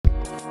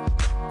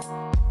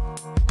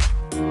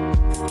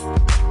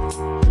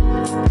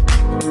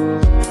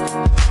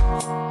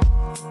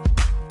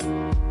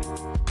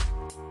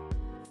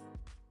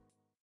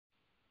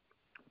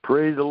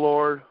Praise the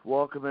Lord.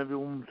 Welcome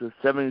everyone to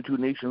 72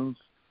 Nations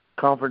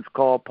Conference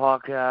Call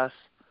Podcast.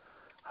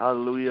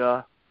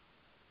 Hallelujah.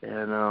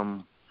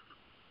 And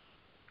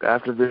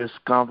after this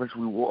conference,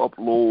 we will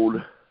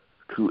upload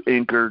to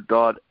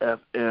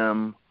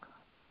anchor.fm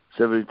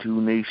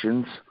 72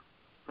 Nations.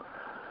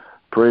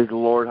 Praise the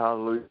Lord.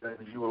 Hallelujah.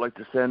 If you would like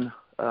to send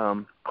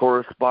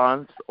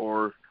correspondence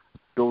or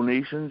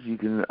donations, you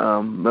can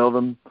mail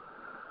them.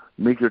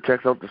 Make your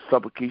checks out to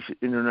Supplication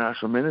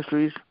International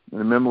Ministries, and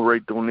remember,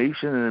 write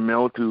donation and then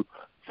mail it to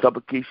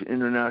Supplication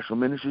International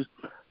Ministries,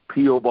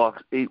 P.O.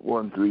 Box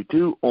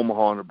 8132,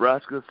 Omaha,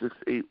 Nebraska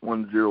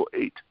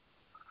 68108.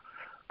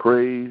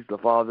 Praise the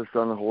Father,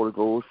 Son, and Holy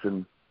Ghost,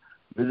 and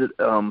visit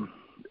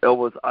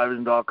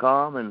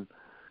ElvisIvan.com and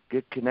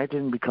get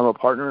connected and become a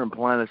partner and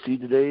plant a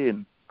seed today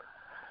and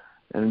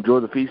enjoy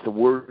the feast of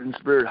Word and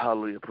Spirit.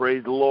 Hallelujah.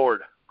 Praise the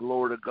Lord.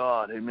 Glory to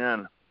God.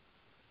 Amen.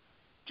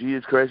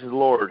 Jesus Christ is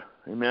Lord.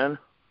 Amen.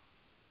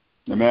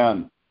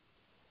 Amen.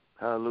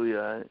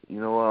 Hallelujah.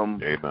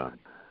 Amen.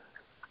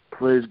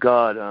 Praise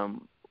God.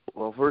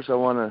 Well, first I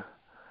want to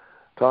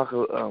talk.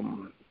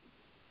 I'm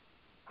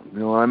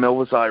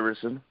Elvis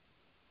Iverson,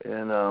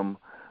 and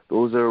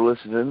those that are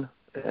listening.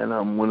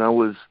 And when I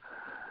was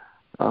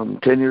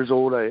 10 years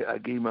old, I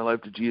gave my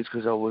life to Jesus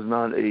because I was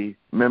not a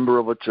member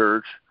of a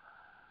church,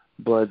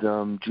 but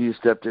Jesus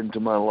stepped into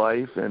my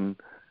life, and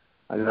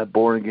I got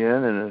born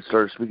again, and I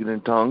started speaking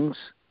in tongues.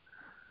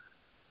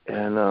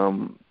 And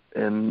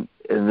then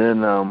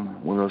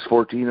when I was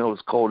 14, I was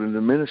called into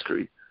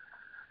ministry.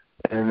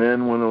 And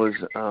then when I was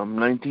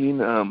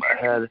 19, I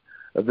had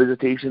a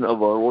visitation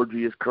of our Lord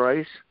Jesus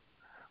Christ,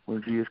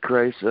 when Jesus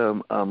Christ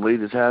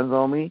laid his hands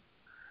on me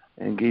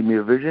and gave me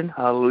a vision.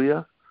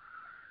 Hallelujah.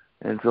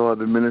 And so I've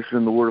been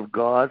ministering the Word of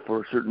God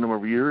for a certain number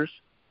of years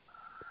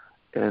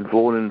and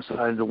flowing in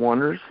signs and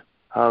wonders.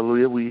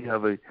 Hallelujah. We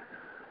have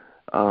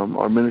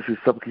our ministry,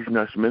 Supplication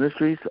National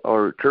Ministries.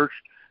 Our church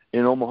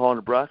in Omaha,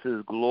 Nebraska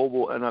is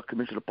Global Enoch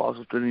Commissioned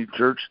Apostles Trinity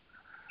Church.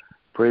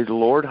 Praise the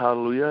Lord.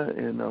 Hallelujah.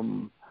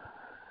 And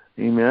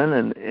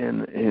amen.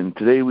 And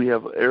today we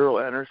have Errol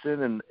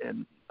Anderson,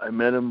 and I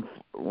met him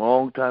a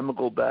long time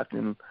ago back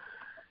in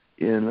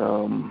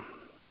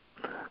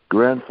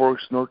Grand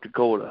Forks, North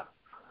Dakota.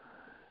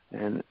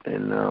 And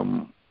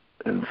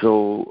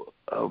so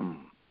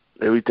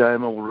every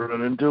time I will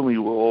run into him, he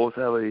will always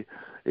have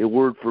a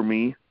word for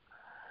me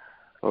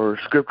or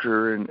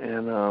scripture,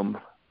 and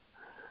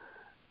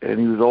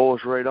he was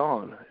always right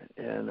on.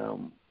 And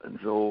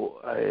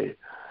so I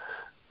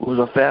was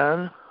a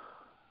fan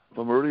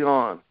from early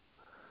on.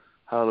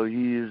 Hallelujah.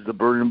 He is the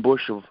burning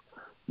bush of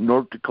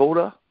North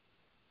Dakota.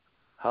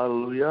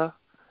 Hallelujah.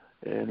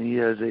 And he's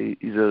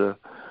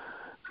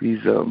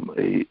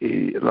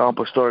an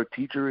apostolic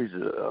teacher. He's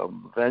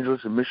an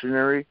evangelist and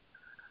missionary.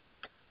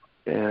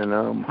 And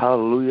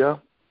hallelujah.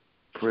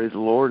 Praise the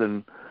Lord.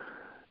 And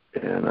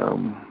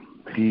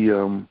he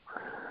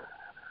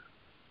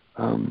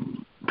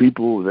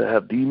people that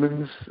have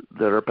demons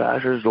that are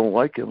pastors don't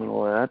like him and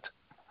all that.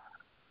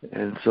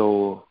 And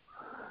so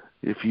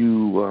if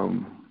you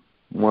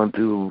want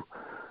to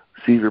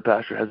see if your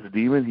pastor has a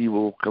demon, he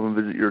will come and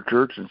visit your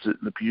church and sit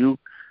in the pew,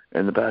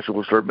 and the pastor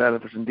will start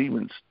manifesting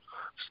demons.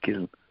 Just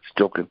kidding. Just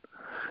joking.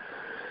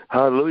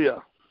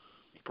 Hallelujah.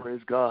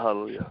 Praise God.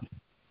 Hallelujah.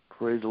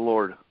 Praise the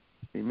Lord.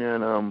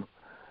 Amen.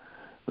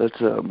 Let's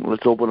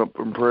open up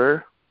in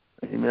prayer.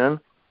 Amen.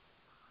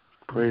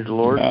 Praise the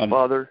Lord. Amen.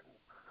 Father,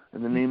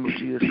 in the name of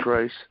Jesus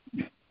Christ,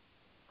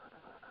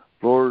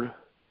 Lord,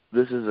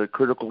 this is a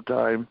critical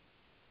time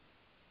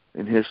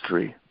in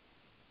history.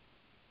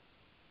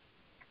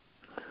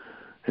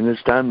 And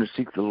it's time to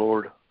seek the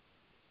Lord.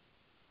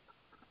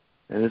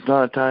 And it's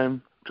not a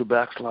time to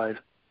backslide.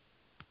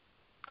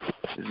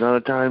 It's not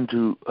a time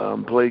to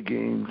play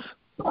games.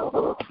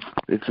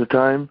 It's a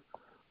time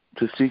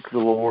to seek the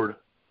Lord.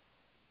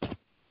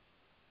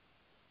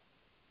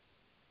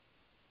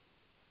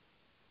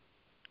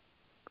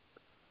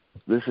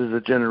 This is a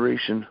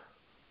generation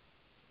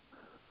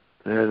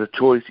that has a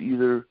choice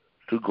either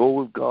to go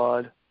with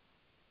God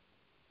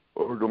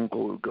or don't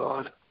go with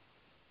God.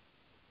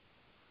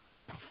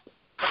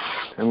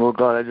 And Lord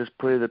God, I just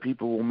pray that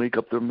people will make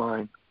up their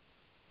mind.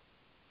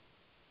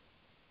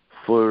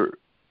 For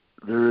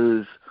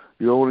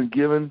you're only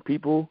giving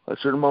people a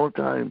certain amount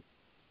of time,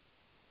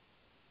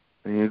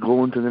 and you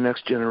go into the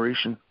next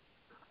generation.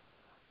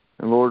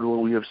 And Lord,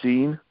 what we have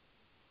seen,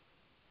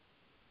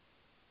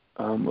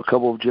 a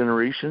couple of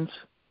generations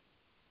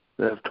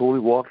that have totally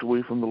walked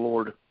away from the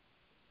Lord.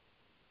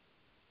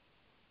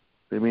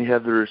 They may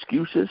have their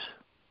excuses,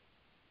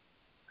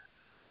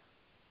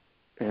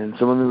 and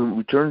some of them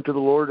returned to the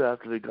Lord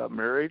after they got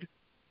married,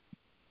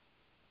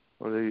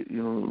 or they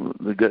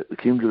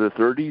came to their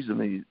 30s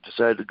and they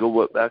decided to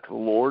go back to the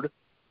Lord.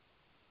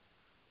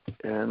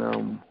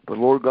 And but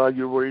Lord God,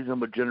 you're raising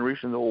up a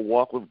generation that will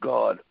walk with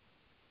God.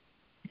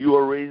 You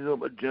are raising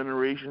up a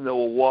generation that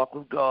will walk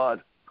with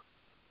God.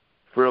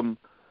 From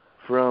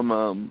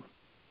you're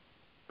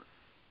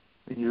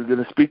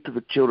going to speak to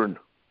the children.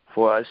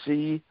 For I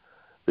see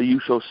that you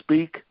shall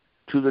speak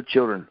to the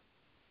children.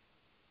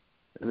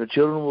 And the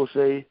children will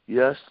say,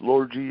 yes,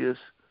 Lord Jesus,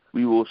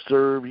 we will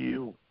serve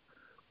you.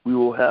 We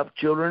will have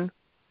children,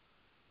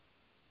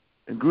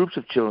 and groups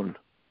of children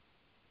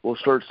will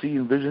start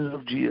seeing visions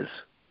of Jesus,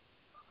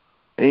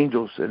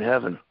 angels in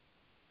heaven.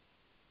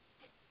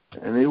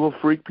 And they will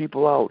freak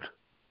people out.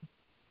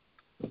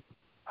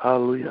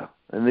 Hallelujah.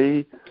 And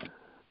they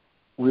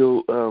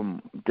will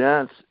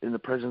dance in the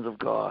presence of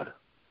God.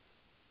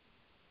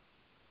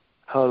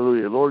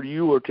 Hallelujah. Lord,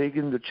 you are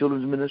taking the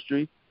children's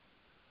ministry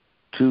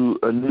to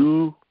a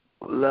new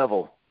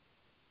level.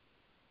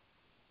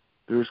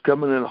 There's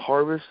coming a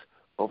harvest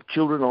of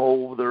children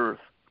all over the earth.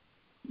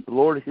 The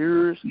Lord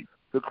hears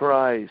the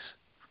cries,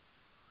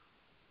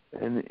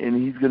 and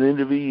He's going to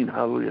intervene.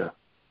 Hallelujah.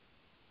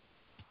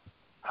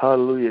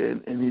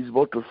 Hallelujah. And He's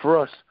about to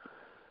thrust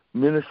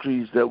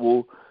ministries that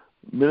will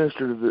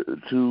minister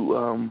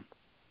to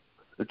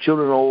the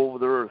children all over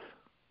the earth.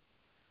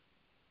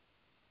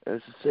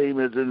 It's the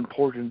same as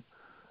important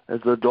as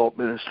the adult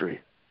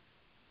ministry.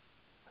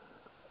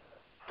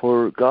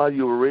 For God,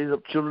 you will raise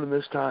up children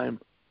this time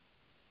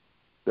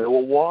that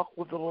will walk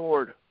with the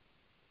Lord.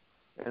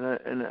 And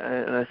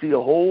I see a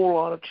whole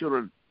lot of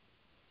children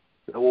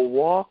that will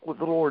walk with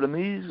the Lord. And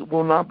these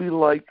will not be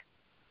like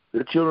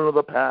the children of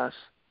the past.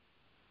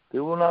 They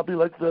will not be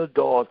like the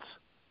adults.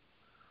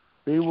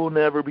 They will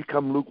never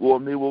become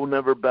lukewarm. They will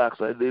never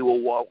backslide. They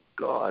will walk with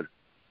God.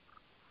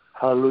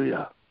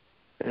 Hallelujah.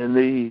 And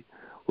they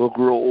will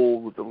grow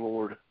old with the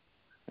Lord.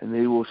 And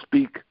they will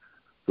speak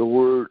the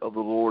word of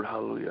the Lord.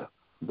 Hallelujah.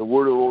 The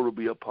word of the Lord will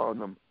be upon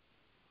them.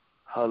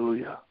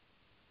 Hallelujah.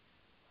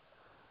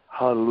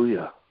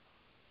 Hallelujah.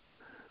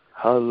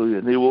 Hallelujah.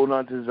 And they will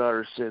not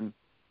desire sin.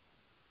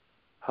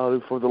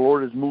 Hallelujah. For the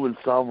Lord is moving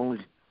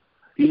sovereignly.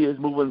 He is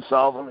moving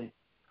sovereignly.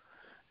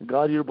 And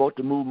God, you're about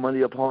to move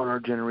money upon our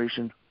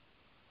generation.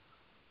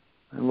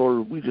 And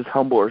Lord, we just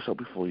humble ourselves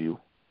before you.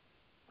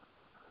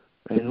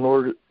 And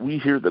Lord, we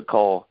hear the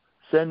call.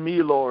 Send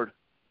me, Lord.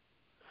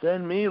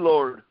 Send me,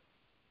 Lord.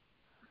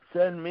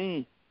 Send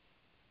me.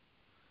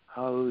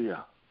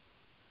 Hallelujah.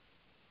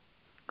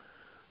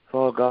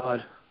 Father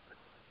God,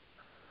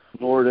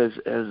 Lord, as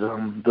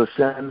the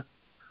send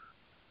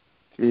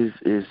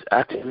is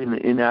active and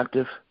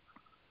inactive,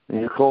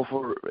 and you call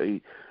for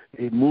a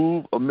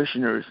move of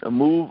missionaries, a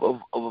move of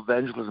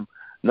evangelism,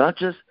 not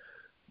just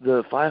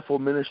the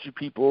fivefold ministry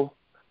people,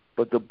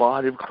 but the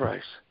body of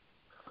Christ.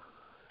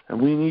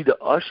 And we need to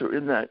usher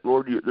in that,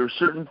 Lord. There are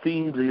certain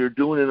things that you're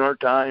doing in our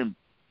time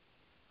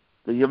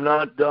that you have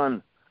not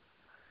done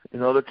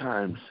in other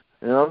times.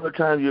 And other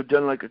times you've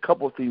done like a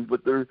couple of things,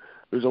 but you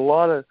have a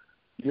lot of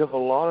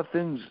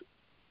things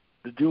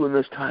to do in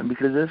this time,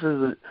 because this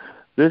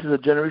is a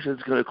generation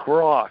that's going to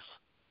cross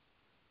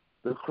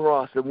the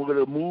cross, and we're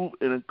going to move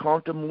in a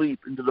quantum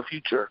leap into the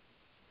future.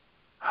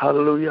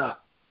 Hallelujah.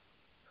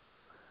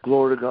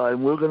 Glory to God.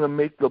 And we're going to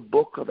make the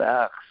book of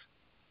Acts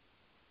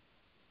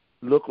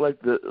look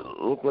like the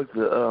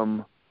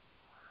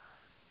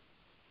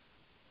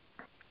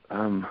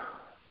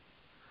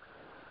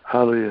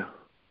hallelujah.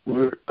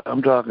 We're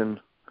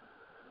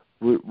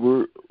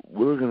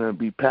going to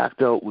be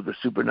packed out with the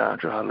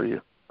supernatural.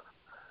 Hallelujah.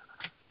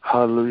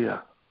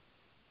 Hallelujah.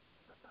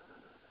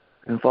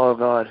 And Father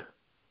God,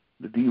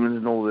 the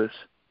demons know this.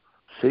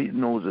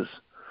 Satan knows this,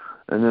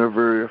 and they're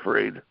very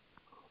afraid.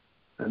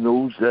 And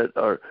those that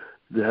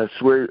have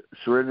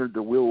surrendered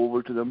the will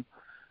over to them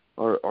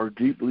are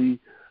deeply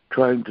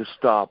trying to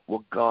stop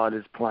what God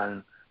is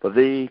planning, but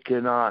they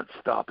cannot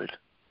stop it.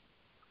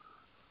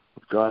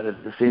 God,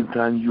 at the same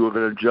time, you are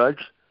going to judge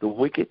the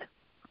wicked.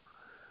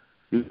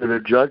 You're going to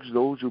judge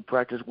those who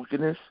practice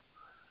wickedness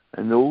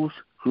and those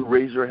who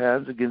raise their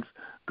hands against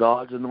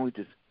God's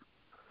anointed.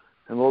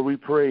 And Lord, we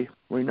pray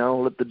right now,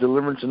 let the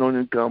deliverance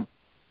anointing come.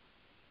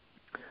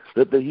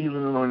 Let the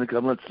healing anointing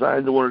come. Let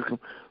signs and wonders come.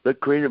 Let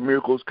creative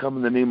miracles come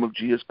in the name of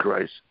Jesus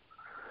Christ.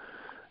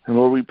 And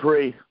Lord, we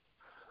pray.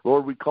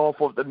 Lord, we call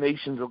forth the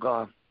nations, of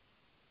God.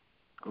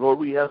 Lord,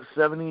 we have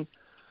 70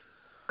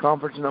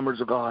 conference numbers,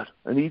 of God.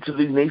 And each of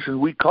these nations,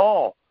 we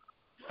call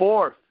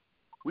forth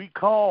a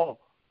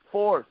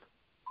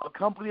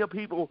company of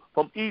people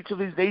from each of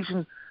these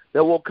nations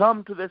that will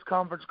come to this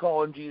conference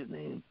call in Jesus'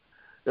 name.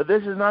 That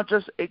this is not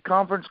just a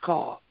conference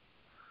call.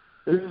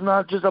 This is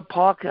not just a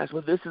podcast,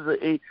 but this is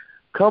a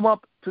come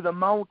up to the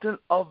mountain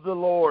of the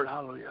Lord.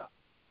 Hallelujah.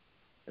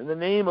 In the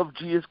name of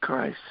Jesus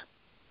Christ.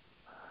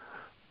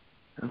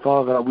 And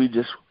Father God, we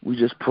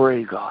just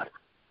pray, God,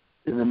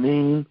 in the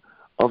name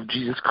of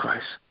Jesus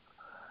Christ.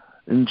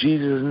 In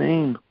Jesus'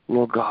 name,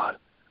 Lord God.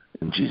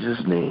 In Jesus'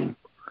 name.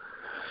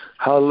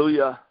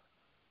 Hallelujah.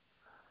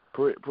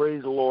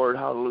 Praise the Lord.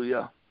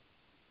 Hallelujah.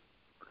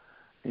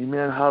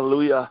 Amen.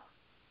 Hallelujah.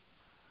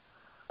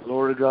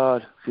 Glory to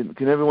God.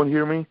 Can everyone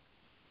hear me?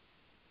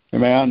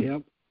 Amen.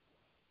 Yep.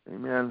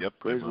 Amen. Yep.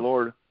 Praise Amen. the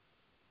Lord.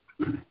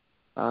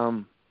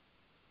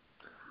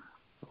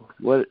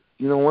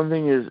 One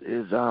thing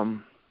is I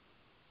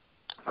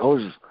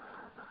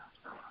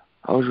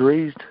was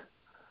raised.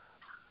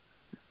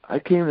 I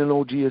came to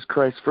know Jesus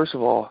Christ. First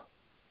of all,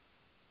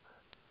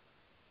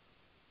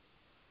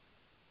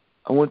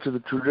 I went to the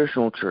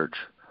traditional church.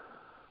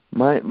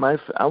 I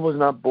was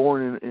not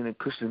born in a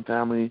Christian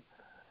family,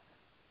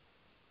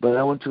 but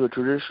I went to a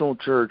traditional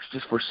church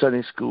just for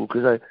Sunday school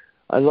because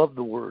I love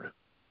the Word.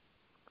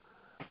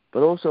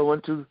 But also I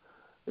went to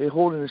a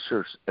holiness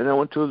church, and I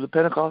went to the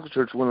Pentecostal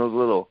church when I was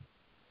little.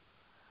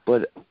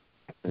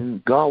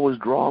 And God was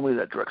drawing me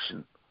that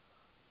direction.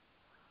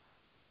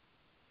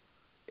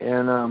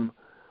 And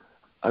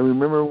I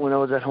remember when I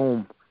was at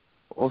home,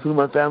 all through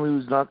my family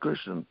was not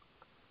Christian,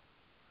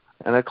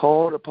 and I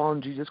called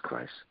upon Jesus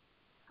Christ.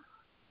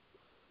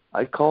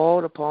 I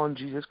called upon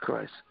Jesus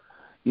Christ.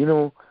 You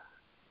know,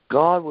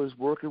 God was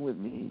working with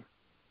me.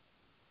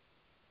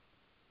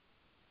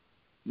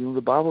 You know,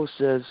 the Bible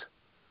says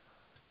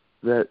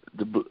that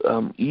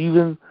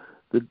even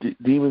the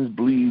demons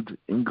believed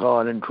in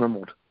God and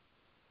trembled.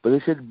 But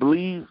they said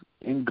believe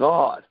in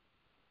God,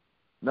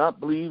 not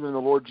believe in the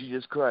Lord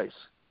Jesus Christ.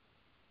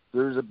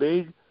 There's a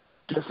big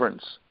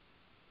difference.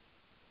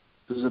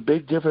 There's a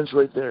big difference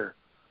right there.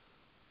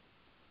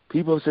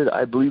 People have said,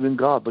 I believe in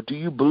God, but do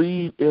you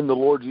believe in the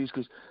Lord Jesus?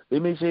 Because they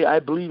may say, I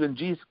believe in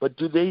Jesus, but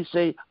do they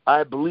say,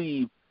 I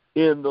believe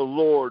in the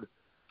Lord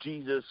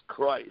Jesus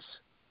Christ?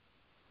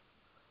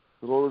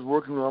 The Lord was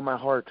working on my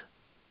heart.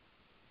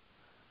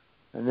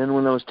 And then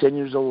when I was 10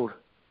 years old,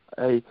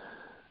 I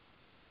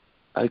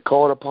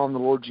called upon the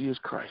Lord Jesus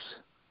Christ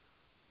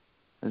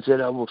and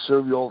said, I will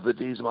serve you all the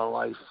days of my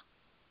life.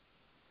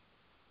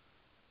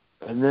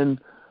 And then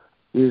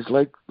it is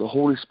like the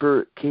Holy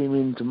Spirit came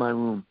into my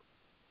room,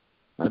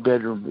 my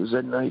bedroom. It was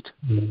at night.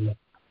 Mm-hmm.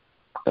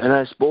 And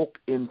I spoke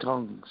in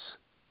tongues.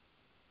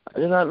 I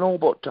did not know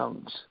about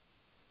tongues.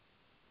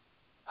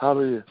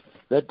 Hallelujah.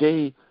 That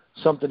day,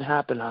 something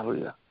happened.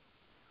 Hallelujah.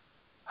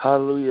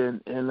 Hallelujah.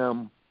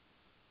 And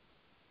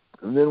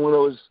then when I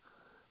was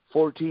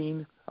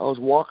 14, I was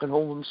walking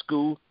home from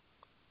school,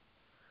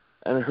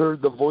 and I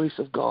heard the voice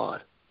of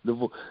God,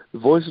 the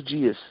voice of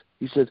Jesus.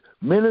 He said,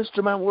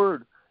 minister my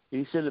word.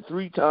 He said it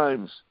 3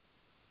 times.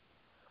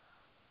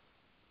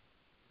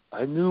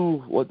 I knew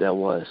what that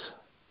was.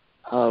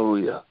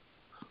 Hallelujah.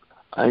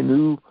 I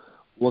knew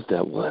what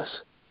that was.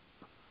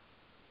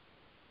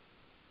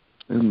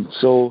 And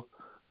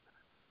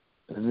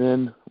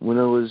then when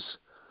I was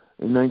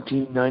in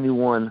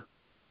 1991,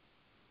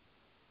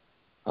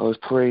 I was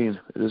praying.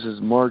 This is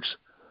March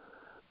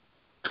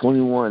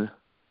 21,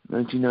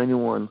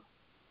 1991,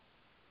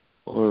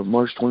 or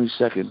March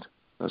 22nd.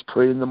 I was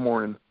praying in the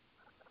morning.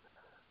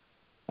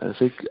 I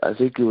think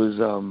it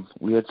was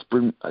we had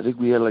spring. I think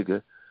we had like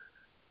a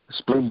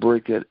spring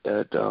break at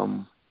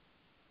during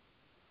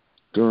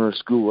our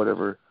school,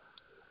 whatever.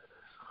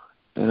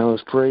 And I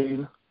was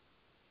praying,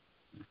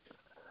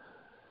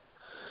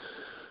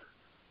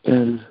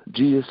 and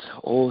Jesus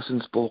all of a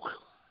sudden spoke.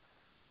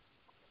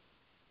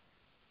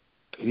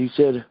 He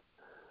said,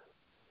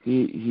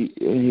 he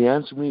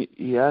answered me.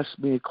 He asked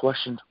me a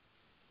question.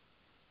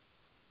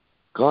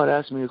 God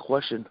asked me a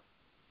question.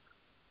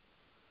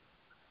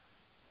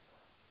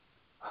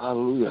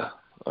 Hallelujah.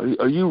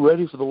 Are you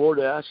ready for the Lord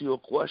to ask you a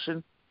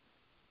question?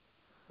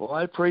 Well,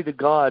 I pray to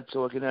God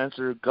so I can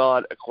answer him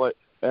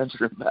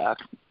back.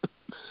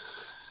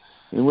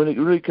 And when it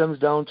really comes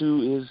down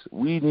to is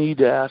we need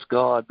to ask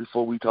God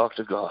before we talk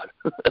to God.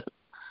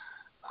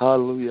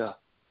 Hallelujah.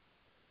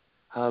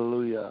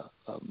 Hallelujah.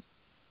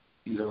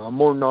 I'm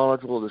more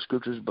knowledgeable of the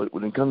scriptures, but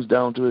when it comes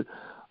down to it,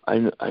 I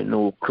know I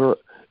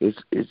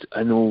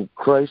know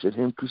Christ and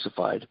Him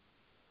crucified.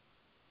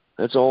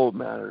 That's all that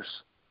matters.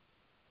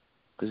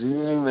 Because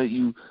anything that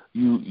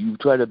you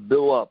try to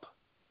build up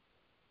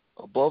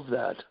above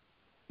that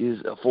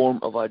is a form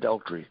of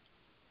idolatry.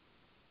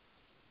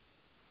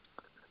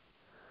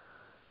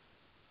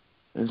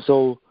 And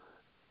so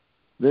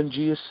then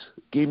Jesus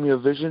gave me a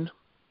vision,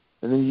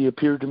 and then He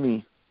appeared to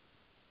me,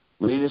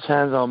 laid His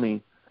hands on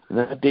me. And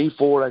that day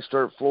forward, I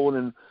started flowing,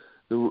 and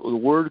the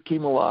Word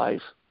came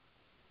alive.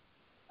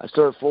 I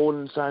started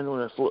flowing in signs,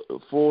 and I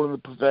flowed in the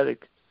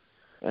prophetic,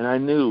 and I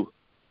knew.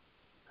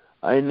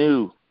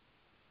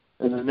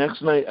 And the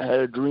next night, I had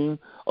a dream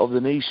of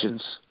the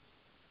nations.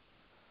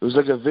 It was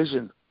like a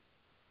vision.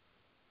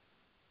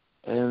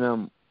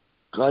 And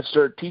God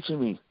started teaching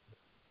me.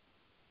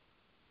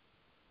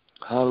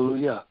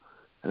 Hallelujah.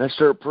 And I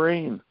started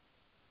praying.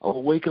 I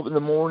would wake up in the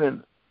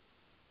morning.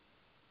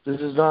 This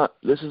is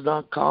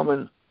not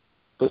common,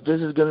 but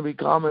this is going to be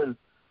common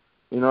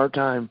in our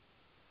time.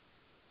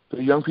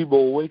 The young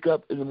people will wake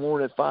up in the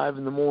morning at 5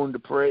 in the morning to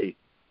pray.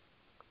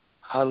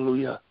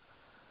 Hallelujah.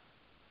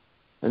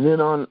 And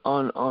then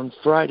on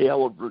Friday, I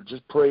would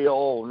just pray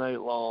all night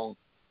long.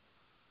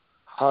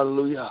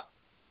 Hallelujah.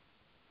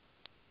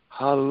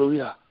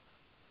 Hallelujah.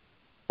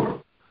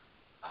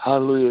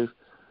 Hallelujah.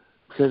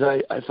 Because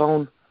I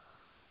found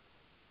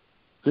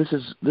this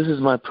is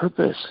my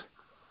purpose.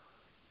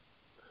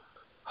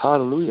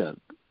 Hallelujah.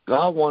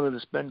 God wanted to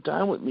spend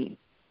time with me.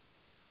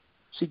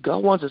 See,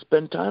 God wants to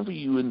spend time for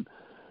you, and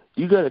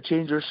you got to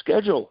change your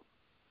schedule.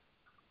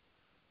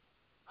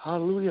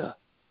 Hallelujah.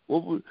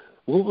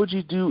 What would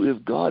you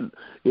do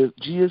if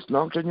Jesus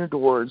knocked on your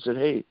door and said,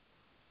 hey,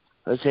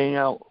 let's hang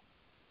out?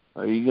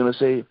 Are you going to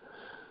say,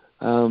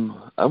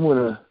 I'm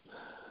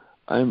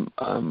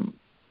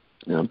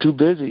too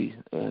busy,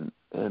 and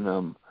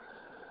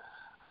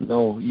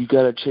no, you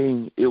got to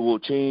change. It will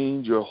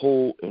change your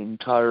whole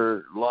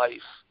entire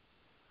life,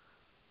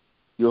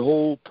 your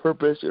whole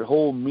purpose, your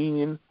whole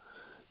meaning,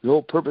 your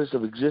whole purpose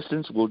of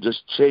existence will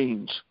just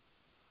change.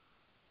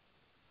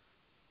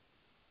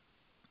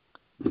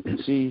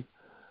 See,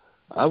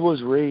 I was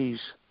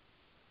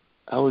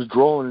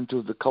drawn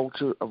into the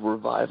culture of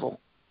revival.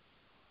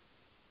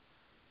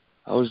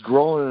 I was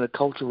drawn in a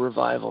culture of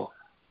revival.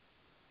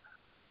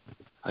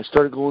 I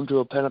started going to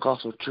a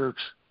Pentecostal church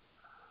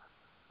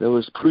that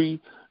was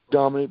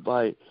predominated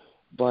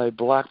by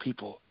black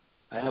people.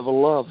 I have a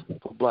love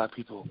for black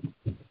people.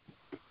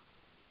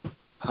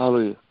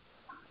 Hallelujah.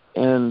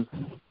 And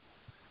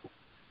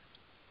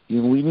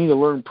we need to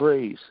learn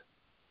praise.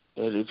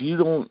 And if you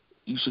don't,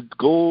 you should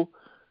go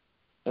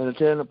and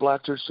attend a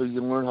black church so you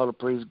can learn how to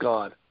praise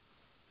God.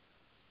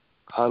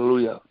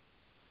 Hallelujah.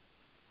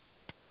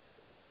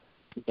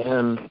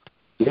 And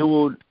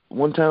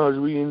one time I was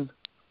reading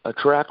a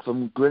tract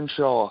from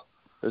Grimshaw.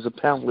 There's a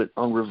pamphlet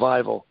on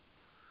revival.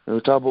 And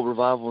we talk about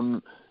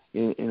revival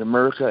in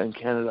America and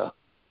Canada.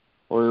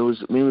 Or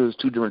maybe it was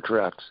two different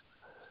tracts.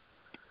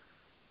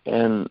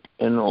 And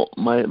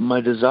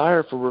my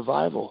desire for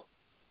revival.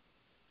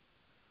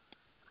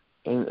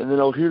 And then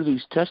I'll hear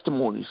these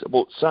testimonies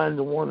about signs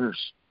and wonders.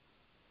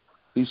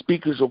 These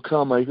speakers will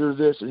come. I hear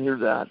this and hear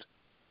that.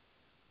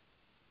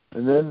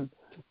 And then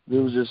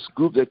there was this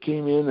group that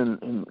came in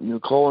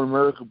and calling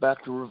America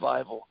back to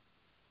revival.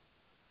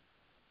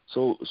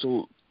 So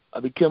I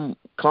became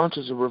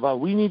conscious of revival.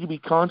 We need to be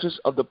conscious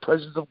of the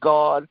presence of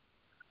God,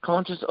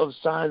 conscious of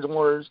signs and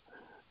wonders,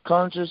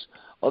 conscious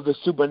of the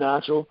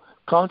supernatural,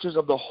 conscious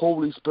of the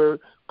Holy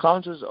Spirit,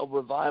 conscious of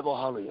revival.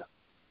 Hallelujah.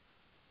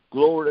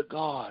 Glory to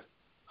God.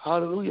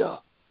 Hallelujah.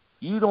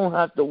 You don't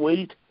have to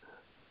wait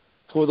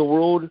for the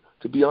world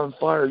to be on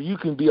fire. You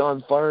can be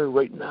on fire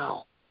right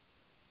now.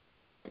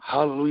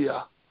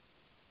 Hallelujah.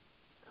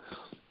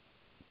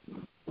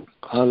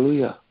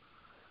 Hallelujah.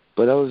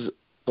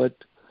 But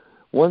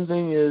one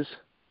thing is,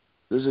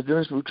 there's a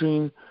difference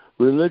between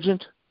religion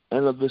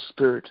and of the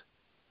Spirit.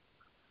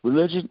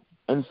 Religion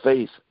and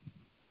faith.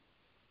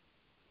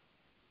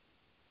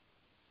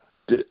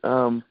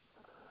 The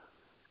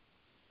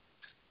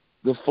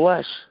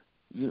flesh,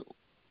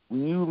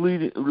 when you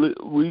read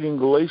in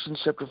Galatians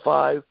chapter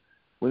 5,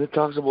 when it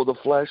talks about the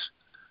flesh,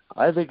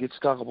 I think it's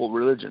talking about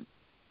religion.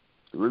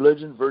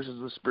 Religion versus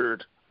the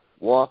Spirit.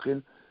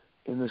 Walking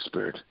in the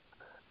Spirit.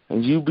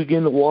 As you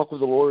begin to walk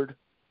with the Lord,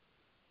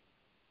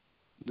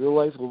 your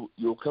life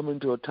you'll come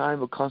into a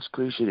time of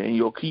consecration, and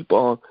you'll keep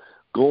on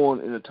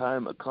going in a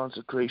time of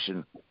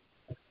consecration.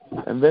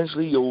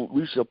 Eventually, you'll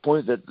reach a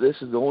point that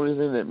this is the only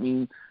thing that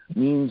means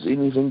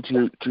anything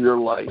to your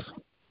life.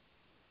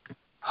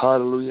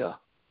 Hallelujah.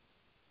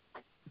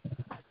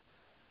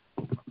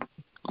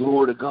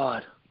 Glory to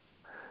God.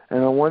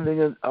 And one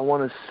thing I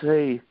want to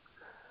say,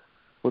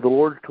 what the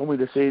Lord told me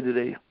to say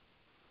today,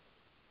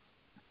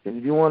 and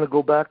if you want to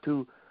go back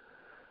to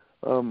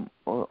on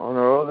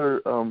our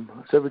other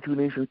 72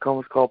 Nations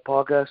Conference Call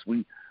podcast,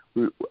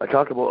 I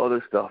talked about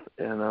other stuff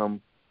and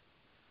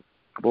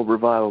about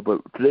revival,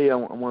 but today I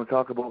want to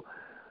talk about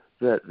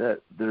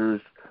that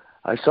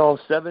I saw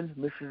 7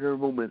 missionary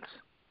movements,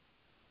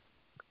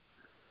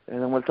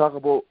 and I'm going to talk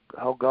about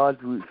how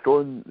God's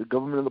restoring the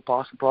government of the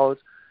Apostle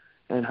Prophets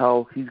and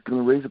how He's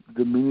going to raise up the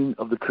dominion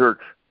of the church.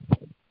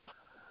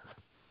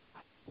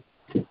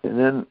 And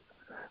then,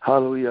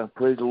 hallelujah,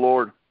 praise the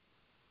Lord.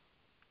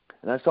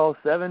 And I saw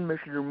 7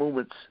 missionary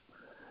movements.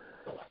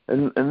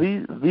 And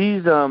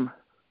these I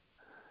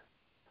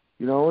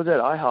was at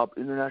IHOP,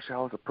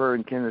 International House of Prayer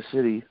in Kansas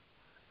City.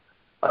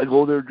 I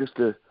go there just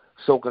to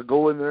soak. I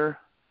go in there,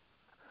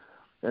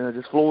 and I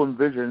just flow in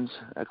visions.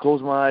 I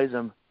close my eyes,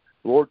 and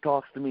the Lord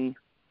talks to me.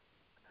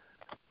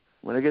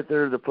 When I get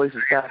there, the place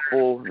is packed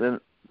full. Then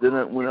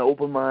when I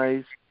open my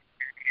eyes,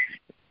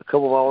 a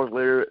couple of hours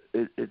later,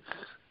 it's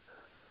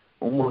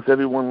almost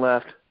everyone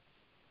left.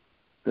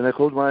 Then I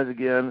close my eyes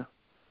again.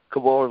 A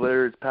couple hours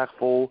later, it's packed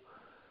full.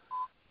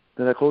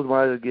 Then I close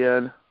my eyes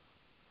again,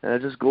 and I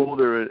just go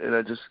there and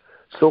I just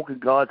soak in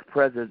God's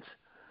presence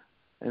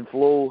and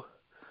flow.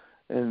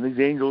 And these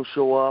angels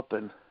show up,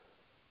 and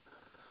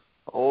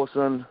all of a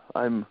sudden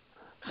I'm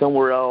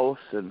somewhere else.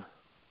 And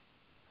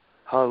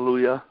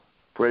hallelujah,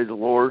 praise the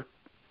Lord.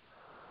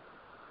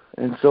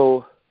 And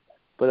so,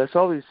 but I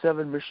saw these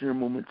 7 missionary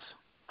movements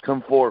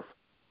come forth.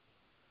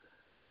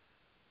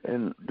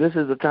 And this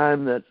is the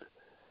time that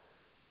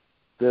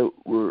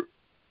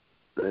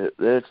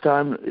it's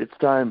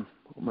time,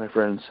 my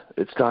friends.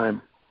 It's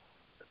time.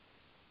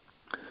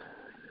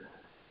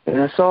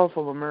 And I saw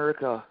from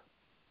America,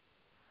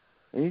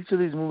 and each of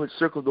these movements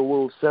circled the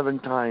world 7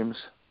 times.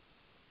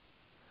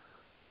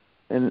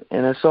 And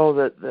I saw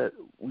that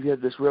we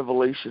had this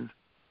revelation,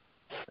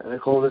 and I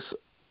call this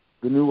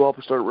the New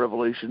Apostolic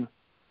Revelation,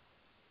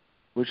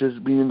 which is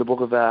being in the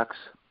book of Acts.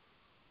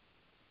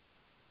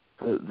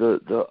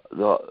 The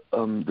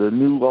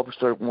New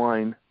Apostolic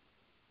Wine.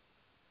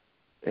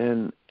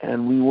 And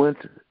we went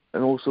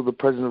and also the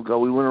President of God.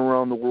 We went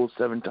around the world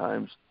 7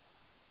 times.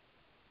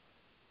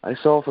 I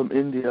saw from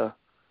India,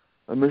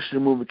 a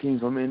missionary movement came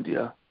from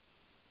India.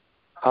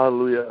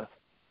 Hallelujah.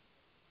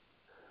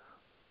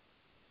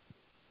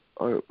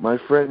 My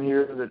friend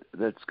here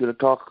that's going to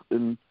talk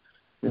in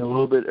a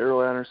little bit,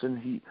 Errol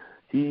Anderson,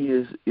 he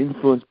is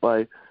influenced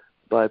by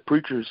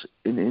preachers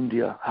in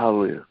India.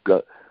 Hallelujah.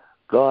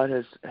 God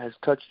has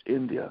touched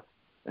India,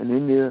 and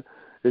India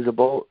is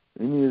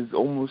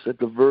almost at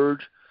the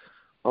verge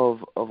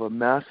of a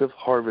massive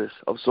harvest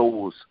of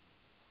souls.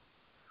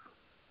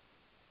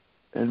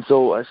 And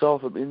so I saw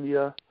from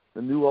India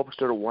the new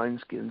upstart of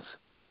wineskins,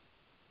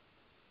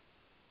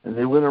 and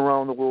they went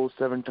around the world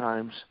 7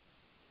 times.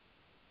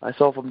 I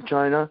saw from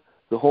China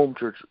the home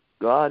church.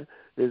 God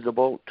is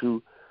about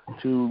to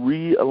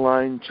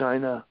realign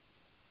China.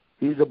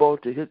 He's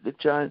about to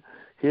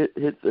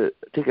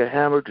take a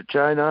hammer to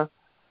China,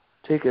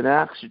 take an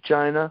axe to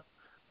China,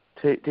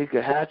 take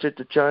a hatchet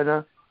to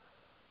China,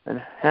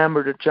 and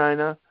hammer to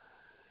China,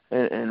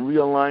 and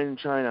realign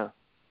China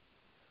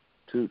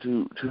to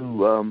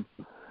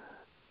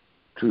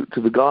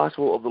the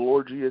gospel of the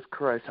Lord Jesus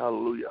Christ.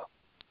 Hallelujah.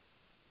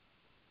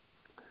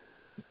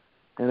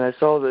 And I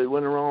saw they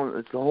went around.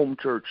 It's the home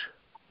church.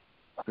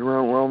 They went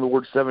around the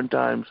world 7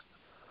 times.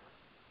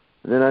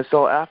 And then I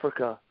saw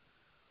Africa.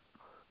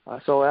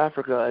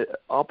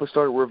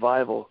 Apostolic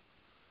revival.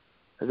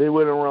 And they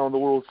went around the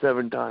world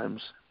 7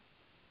 times.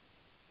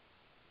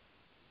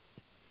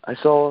 I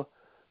saw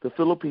the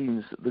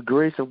Philippines, the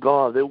grace of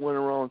God. They went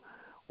around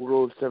the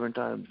world 7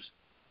 times.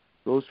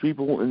 Those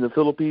people in the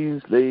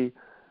Philippines, they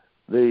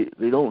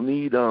don't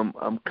need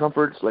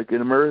comforts like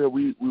in America.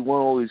 We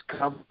want all these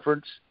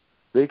comforts.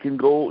 They can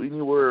go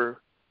anywhere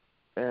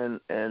and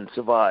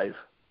survive.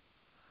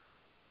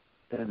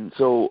 And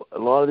so a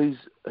lot of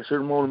a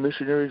certain amount of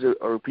missionaries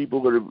are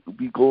people that are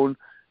be going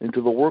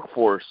into the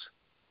workforce.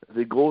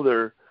 They go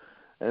there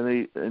and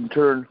they in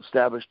turn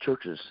establish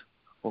churches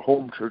or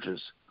home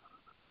churches.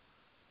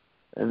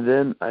 And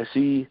then I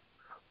see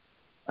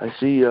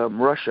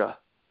Russia.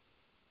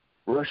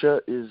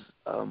 Russia is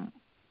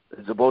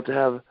about to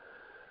have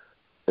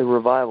a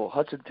revival.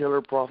 Hudson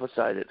Taylor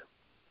prophesied it.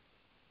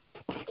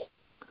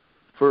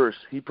 First,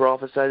 he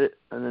prophesied it,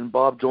 and then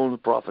Bob Jones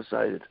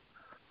prophesied it.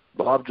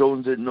 Bob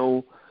Jones didn't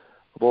know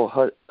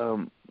about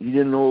he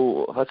didn't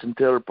know Hudson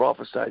Taylor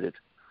prophesied it.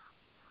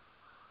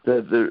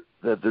 That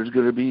there's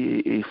going to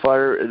be a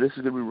fire, and this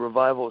is going to be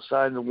revival,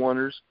 signs and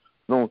wonders.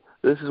 No,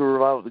 this is a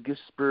revival of the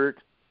gift spirit,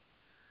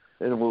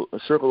 and it will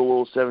circle the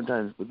world 7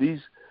 times. But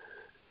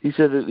he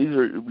said that these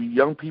are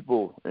young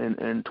people and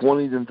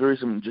 20s and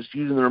 30s, just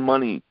using their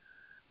money.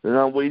 They're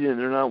not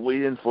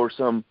waiting for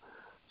some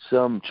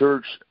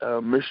church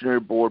missionary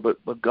board,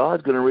 but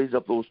God's going to raise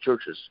up those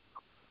churches.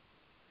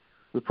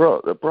 The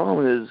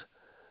problem is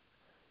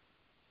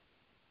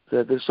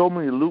that there's so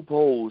many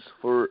loopholes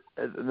and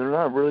they're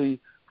not really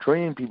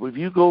training people. If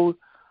you go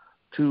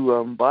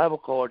to Bible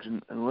college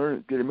and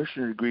get a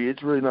missionary degree,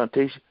 it's really not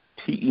teaching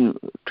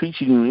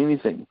you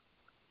anything.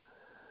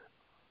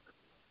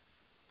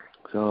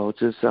 So it's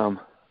just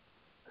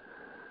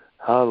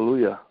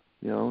hallelujah.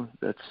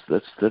 That's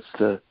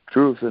the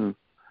truth.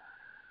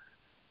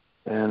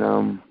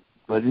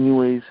 But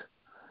anyways,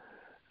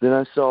 then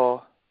I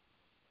saw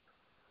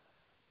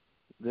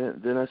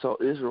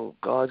Israel.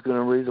 God's going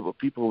to raise up a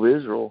people of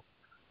Israel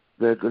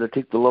that are going to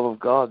take the love of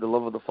God, the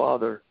love of the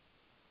Father,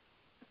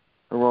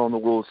 around the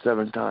world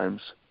 7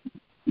 times.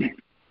 There's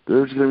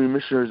going to be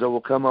missionaries that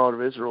will come out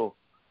of Israel.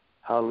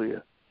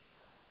 Hallelujah.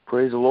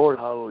 Praise the Lord.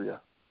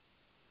 Hallelujah.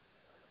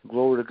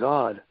 Glory to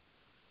God.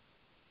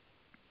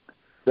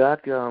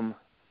 Back when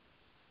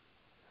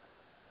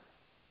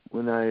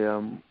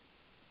I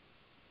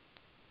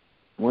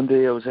one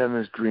day I was having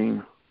this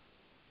dream,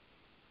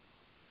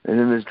 and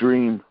in this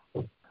dream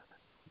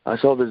I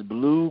saw this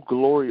blue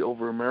glory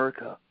over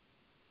America,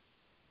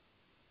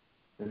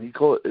 and he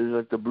called it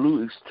like the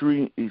blue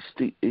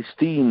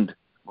esteemed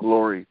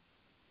glory.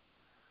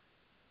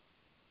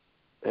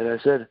 And I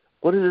said,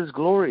 "What is this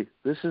glory?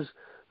 This is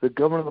the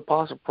government of the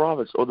Apostle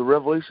Prophets, or the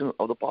revelation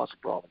of the Apostle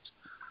Prophets."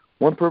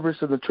 One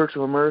purpose of the Church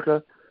of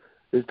America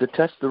is to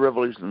test the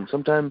revelation.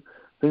 Sometimes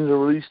things are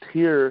released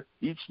here.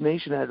 Each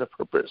nation has a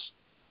purpose.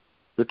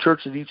 The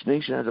church of each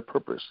nation has a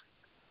purpose.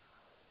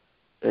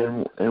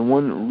 And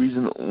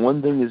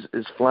one thing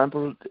is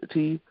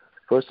philanthropy,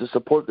 for us to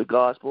support the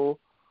gospel,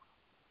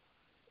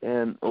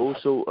 and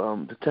also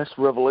to test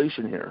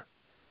revelation here.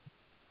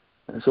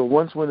 And so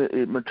when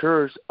it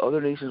matures,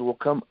 other nations will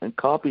come and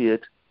copy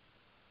it,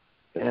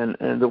 and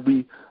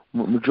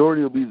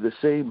majority will be the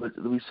same, but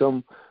there'll be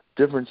some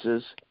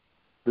differences.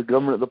 The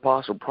government of the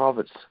Apostle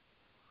Prophets.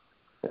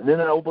 And then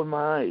I opened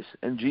my eyes,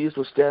 and Jesus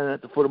was standing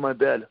at the foot of my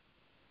bed.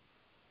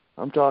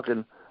 I'm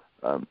talking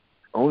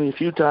only a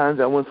few times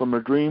I went from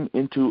a dream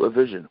into a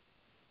vision.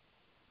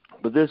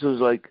 But this was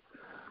like,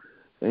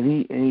 and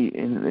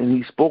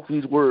he spoke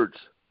these words,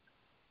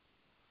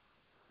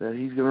 that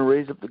he's going to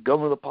raise up the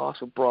government of the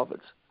Apostle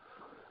Prophets.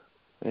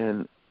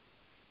 And,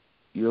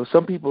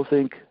 some people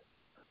think,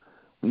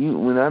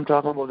 when I'm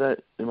talking about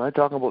that, am I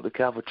talking about the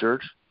Catholic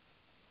Church?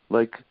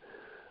 like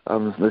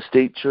the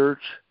state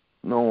church.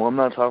 No, I'm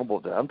not talking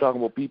about that. I'm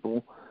talking about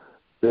people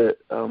that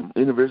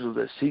individuals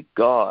that seek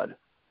God,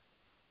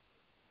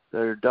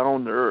 that are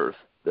down to earth,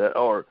 that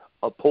are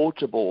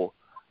approachable,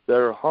 that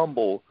are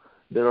humble,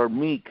 that are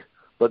meek,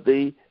 but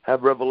they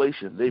have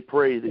revelation. They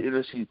pray, they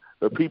intercede.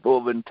 They're people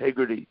of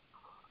integrity.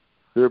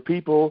 They're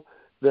people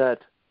that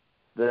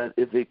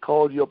if they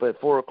called you up at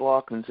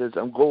 4:00 and says,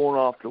 "I'm going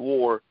off to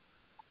war,"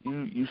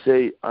 you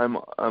say, "I'm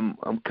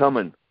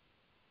coming."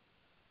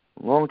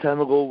 A long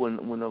time ago, when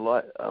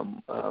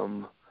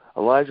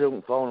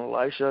Elijah found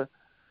Elisha,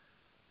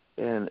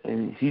 and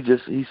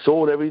he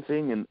sold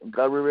everything and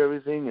got rid of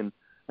everything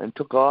and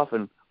took off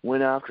and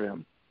went after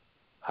him.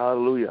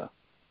 Hallelujah.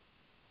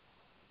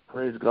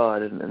 Praise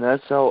God. And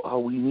that's how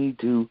we need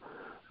to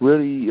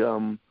really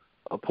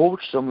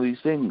approach some of these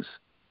things,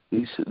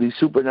 these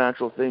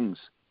supernatural things.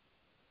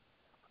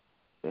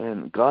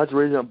 And God's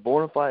raising up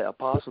bona fide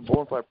apostles,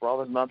 bona fide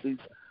prophets, not these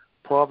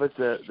prophets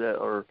that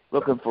are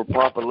looking for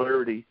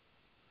popularity.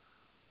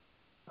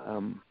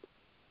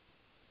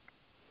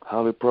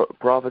 How the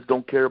prophets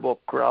don't care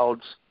about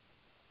crowds.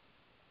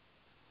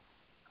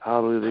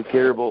 How they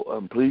care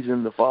about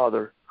pleasing the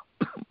Father.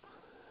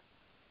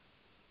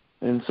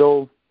 And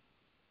so,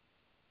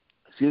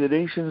 see, the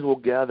nations will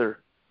gather,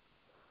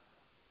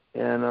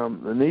 and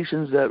the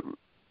nations that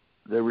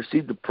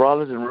received the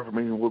Protestant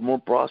Reformation were more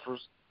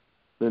prosperous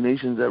than the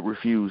nations that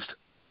refused.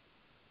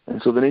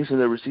 And so the nations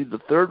that received the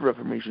Third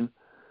Reformation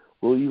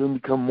will even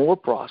become more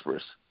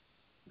prosperous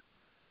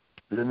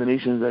than the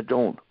nations that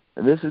don't.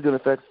 And this is going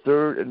to affect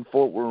third and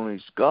fourth world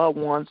nations. God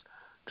wants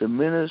to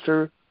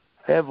minister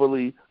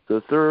heavily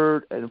to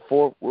third and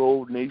fourth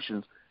world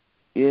nations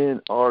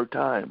in our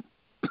time.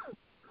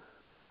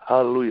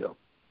 Hallelujah.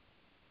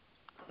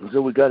 And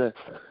so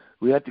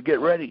we have to get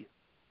ready.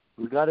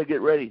 We got to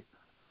get ready.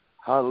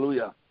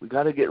 Hallelujah. We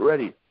got to get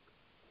ready.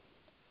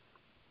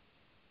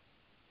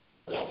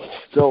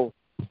 So,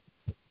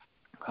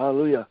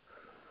 hallelujah.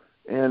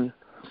 And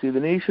see, the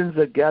nations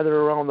that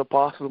gather around the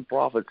apostles and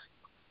prophets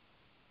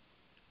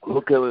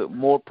look at it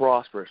more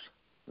prosperous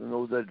than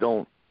those that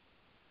don't.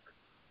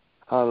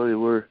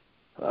 Hallelujah.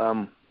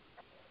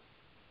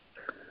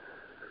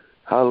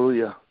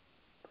 Hallelujah.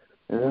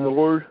 And then the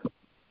Lord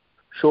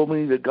showed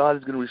me that God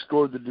is going to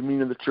restore the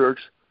dominion of the church,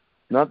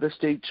 not the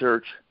state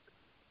church,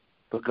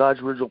 but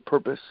God's original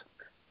purpose.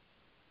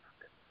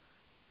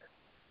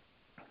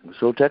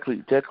 So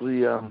technically,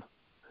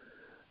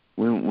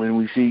 when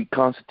we see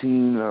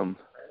Constantine,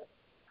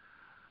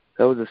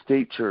 that was a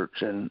state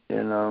church, and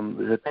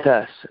there's a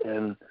test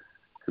and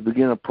to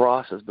begin a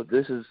process. But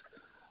this is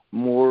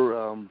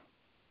more.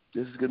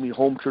 This is going to be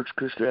home church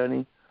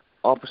Christianity,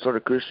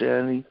 apostolic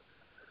Christianity,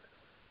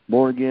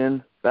 born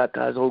again,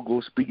 baptized, Holy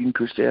Ghost, speaking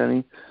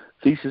Christianity,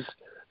 thesis,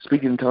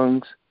 speaking in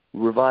tongues,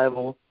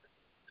 revival,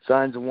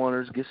 signs and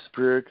wonders, gifts of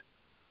spirit,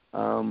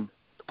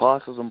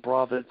 apostles and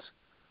prophets,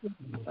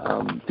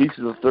 thesis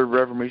of the Third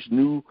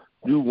Reformation,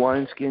 new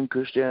wineskin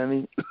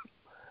Christianity.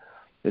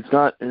 It's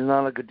not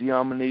like a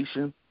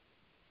denomination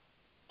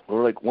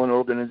or like one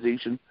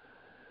organization,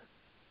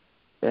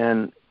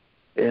 and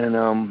they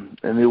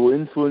will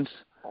influence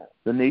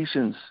the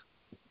nations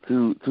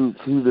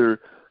through their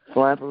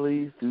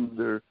philanthropy,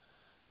 through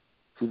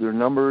their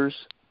numbers,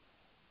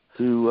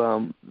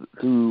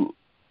 through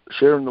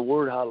sharing the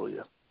word.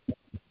 Hallelujah.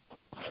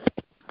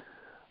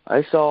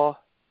 I saw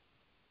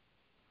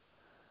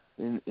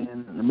in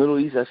the Middle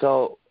East, I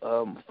saw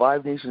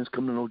 5 nations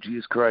come to know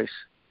Jesus Christ.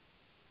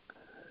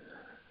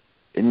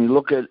 And you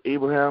look at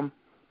Abraham,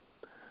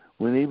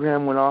 when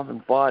Abraham went off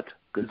and fought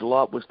because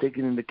Lot was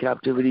taken into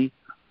captivity,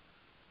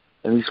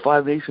 and these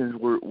 5 nations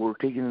were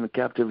taken into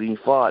captivity and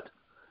fought,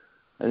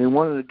 and they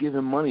wanted to give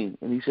him money,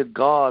 and he said,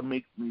 God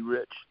makes me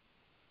rich.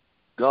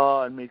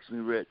 God makes me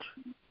rich.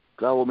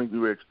 God will make me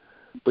rich.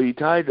 But he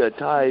tied the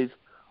tithe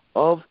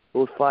of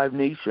those 5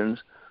 nations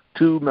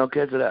to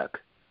Melchizedek.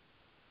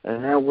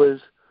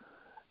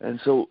 And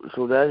so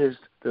that is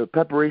the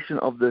preparation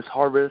of this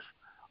harvest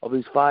of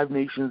these 5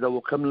 nations that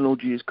will come to know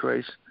Jesus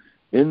Christ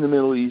in the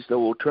Middle East, that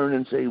will turn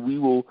and say, we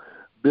will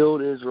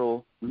build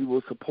Israel, we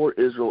will support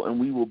Israel, and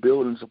we will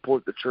build and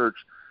support the church.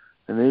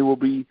 And they will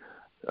be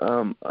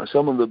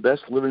some of the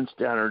best living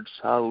standards.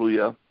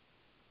 Hallelujah.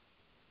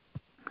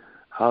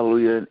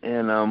 Hallelujah.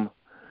 And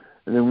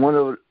then one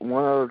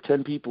out of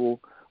 10 people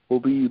will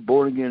be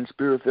born again,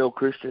 spirit-filled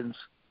Christians.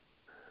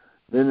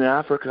 Then in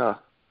Africa,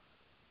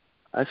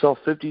 I saw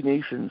 50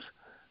 nations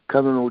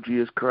come to know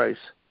Jesus Christ.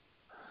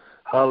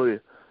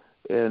 Hallelujah.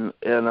 And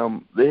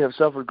they have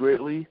suffered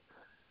greatly.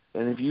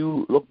 And if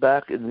you look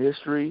back in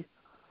history,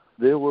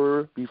 there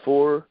were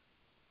before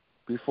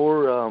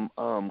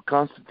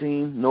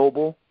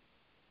Constantinople,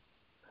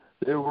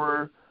 there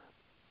were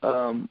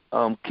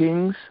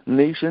kings,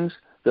 nations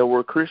that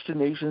were Christian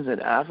nations in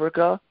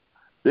Africa.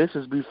 This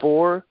is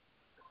before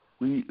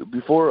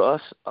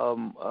us.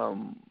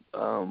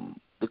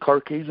 The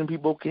Caucasian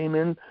people came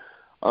in,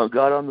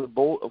 got on the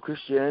boat of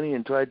Christianity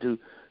and tried to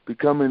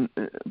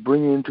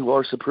bring into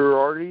our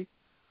superiority.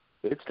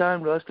 It's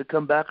time for us to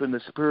come back in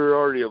the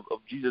superiority of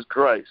Jesus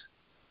Christ.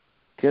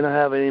 Can I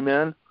have an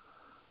amen?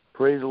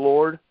 Praise the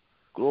Lord.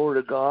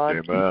 Glory to God.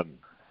 Amen.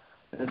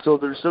 And so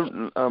there's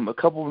certain a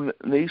couple of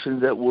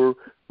nations that were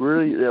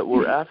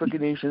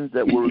African nations,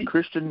 that were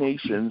Christian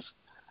nations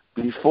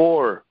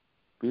before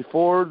the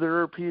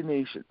European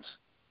nations.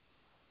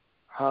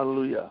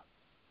 Hallelujah.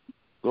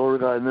 Glory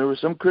to God. And there were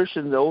some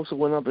Christians that also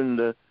went up in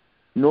the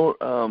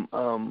northern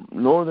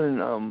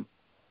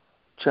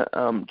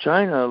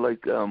China,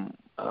 like that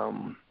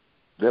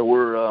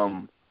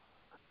were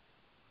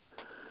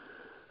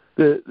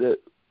that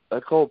I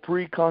call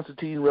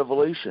pre-Constantine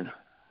Revelation,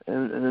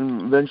 and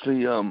then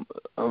eventually there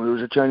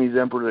was a Chinese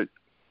emperor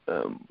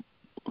that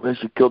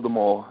eventually killed them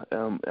all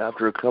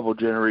after a couple of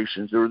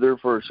generations. They were there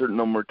for a certain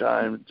number of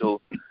time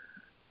until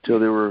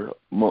they were,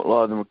 a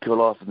lot of them were killed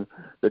off. And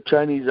the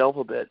Chinese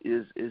alphabet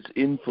is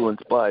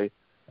influenced by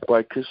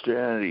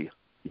Christianity.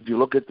 If you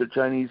look at the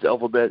Chinese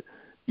alphabet,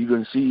 you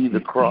can see the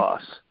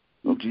cross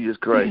of Jesus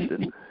Christ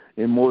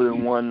in more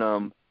than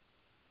one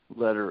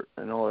letter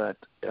and all that.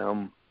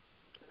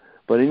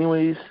 But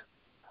anyways,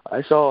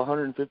 I saw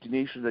 150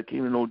 nations that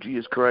came to know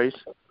Jesus Christ.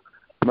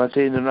 I'm not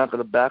saying they're not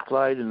going to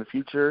backslide in the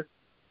future,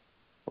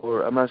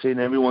 or I'm not saying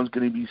everyone's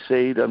going to be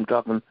saved. I'm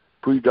talking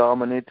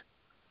predominant.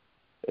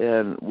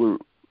 And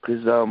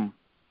because a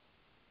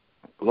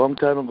long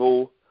time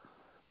ago,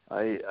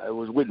 I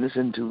was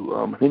witnessing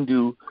to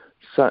Hindu,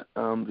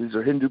 these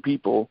are Hindu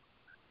people,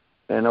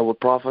 and I would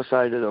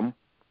prophesy to them,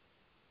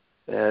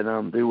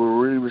 and they were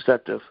really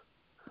receptive,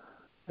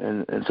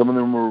 and some of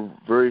them were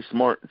very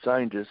smart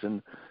scientists,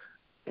 and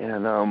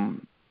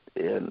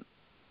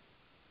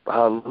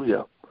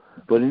hallelujah.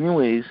 But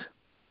anyways,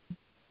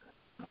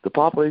 the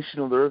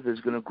population of the earth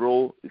is going to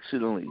grow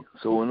exceedingly.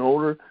 So in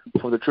order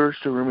for the church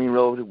to remain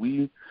relevant,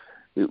 we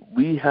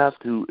have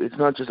to. It's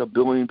not just a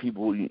billion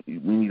people we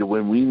need to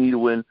win. We need to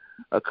win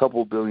a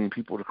couple billion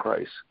people to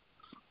Christ.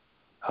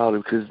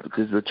 Hallelujah,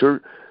 because the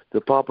church,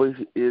 the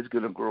population is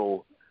going to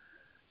grow,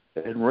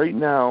 and right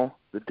now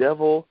the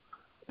devil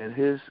and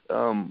his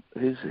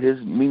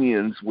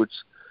minions, which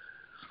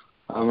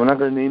I'm not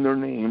going to name their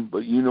name,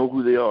 but you know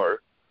who they are.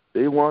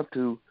 They want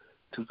to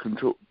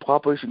control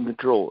population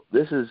control.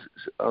 This is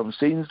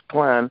Satan's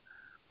plan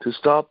to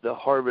stop the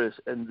harvest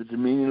and the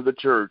dominion of the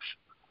church,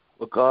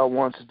 what God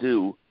wants to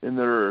do in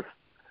the earth.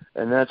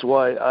 And that's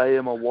why I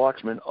am a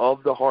watchman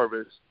of the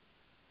harvest.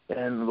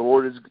 And the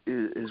Lord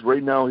is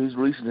right now, he's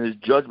releasing his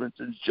judgments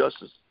and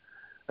justice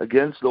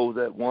against those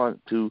that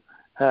want to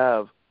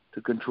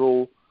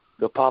control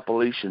the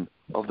population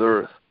of the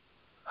earth.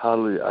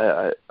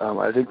 Hallelujah.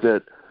 I think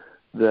that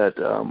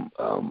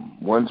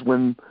once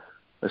when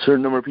a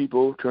certain number of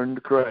people turn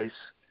to Christ,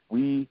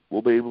 we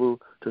will be able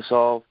to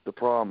solve the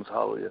problems.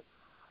 Hallelujah.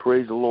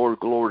 Praise the Lord.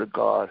 Glory to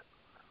God.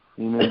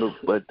 Amen.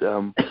 But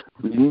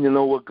we need to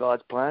know what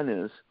God's plan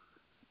is.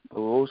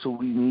 But also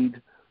we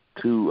need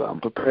to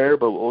prepare.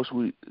 But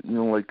also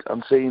like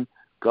I'm saying,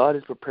 God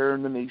is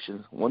preparing the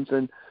nations. One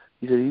thing,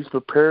 he said he's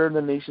preparing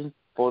the nation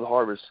for the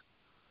harvest.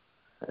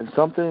 And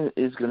something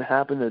is going to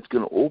happen that's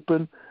going to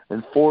open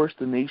and force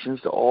the nations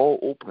to all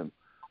open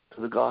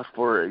to the gospel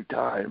for a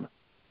time.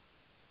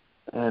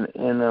 And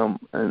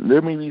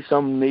there may be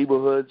some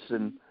neighborhoods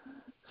and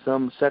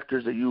some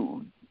sectors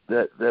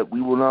that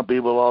we will not be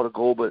able to allow to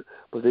go, but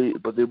they're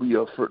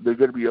going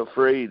to be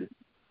afraid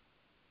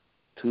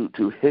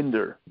to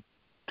hinder.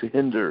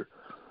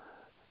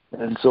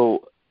 And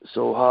so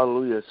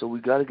hallelujah. So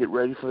we got to get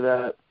ready for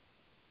that.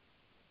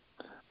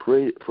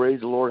 Praise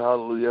the Lord.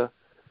 Hallelujah.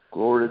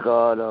 Glory to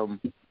God.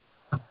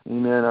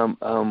 Amen.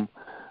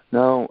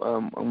 Now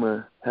I'm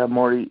gonna have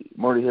Marty.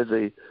 Marty has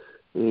a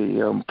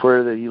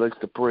prayer that he likes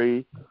to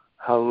pray.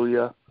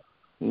 Hallelujah.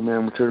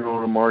 Amen. We'll turn it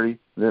over to Marty.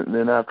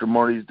 Then after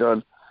Marty's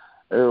done,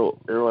 Errol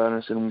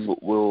Anderson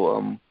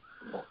will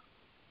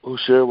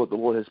share what the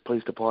Lord has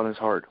placed upon his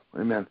heart.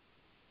 Amen.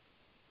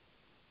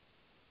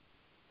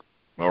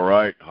 All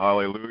right.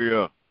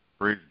 Hallelujah.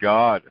 Praise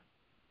God.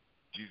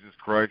 Jesus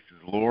Christ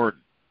is Lord.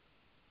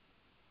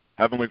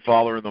 Heavenly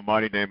Father, in the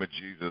mighty name of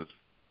Jesus,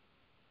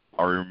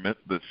 I remit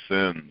the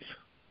sins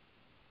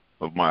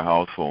of my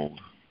household.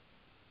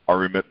 I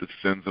remit the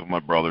sins of my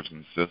brothers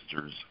and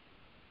sisters.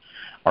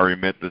 I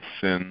remit the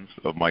sins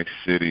of my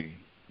city,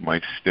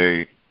 my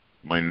state,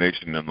 my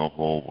nation, and the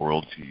whole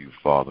world to you,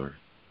 Father.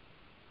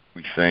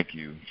 We thank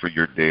you for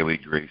your daily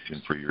grace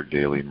and for your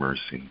daily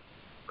mercy.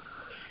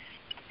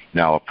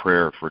 Now a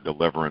prayer for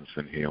deliverance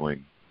and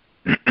healing.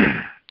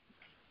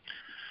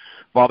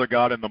 Father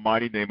God, in the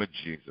mighty name of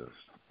Jesus,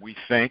 we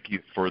thank you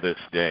for this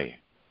day.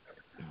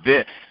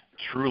 This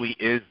truly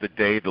is the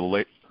day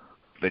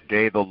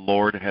the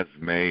Lord has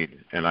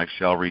made, and I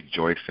shall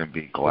rejoice and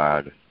be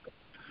glad.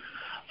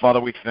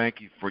 Father, we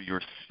thank you for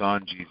your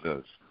Son,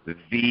 Jesus,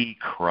 the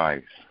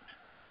Christ.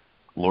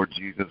 Lord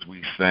Jesus,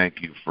 we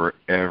thank you for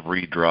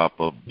every drop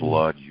of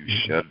blood you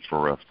shed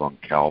for us on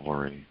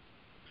Calvary.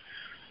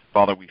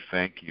 Father, we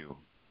thank you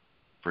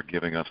for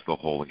giving us the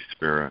Holy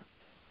Spirit.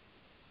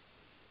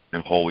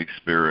 And Holy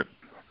Spirit,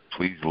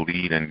 please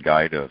lead and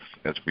guide us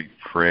as we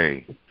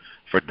pray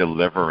for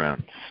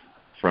deliverance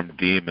from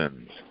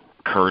demons,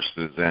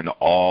 curses and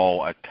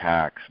all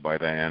attacks by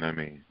the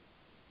enemy.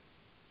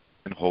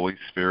 And Holy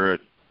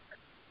Spirit,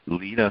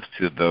 lead us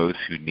to those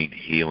who need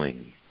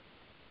healing,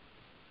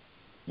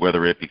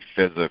 whether it be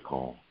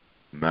physical,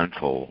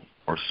 mental,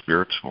 or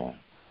spiritual.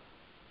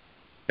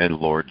 And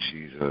Lord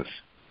Jesus,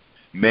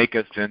 make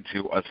us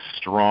into a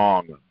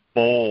strong,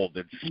 bold,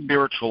 and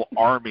spiritual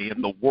army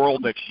in the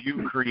world that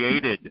you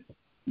created.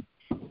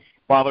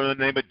 Father, in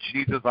the name of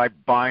Jesus, I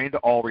bind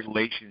all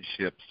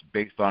relationships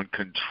based on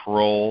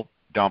control,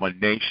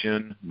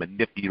 domination,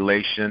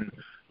 manipulation,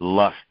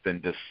 lust,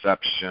 and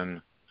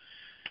deception.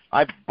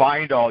 I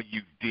bind all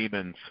you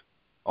demons,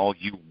 all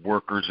you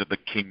workers of the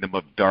kingdom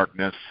of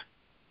darkness.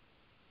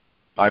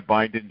 I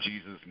bind in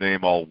Jesus'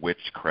 name all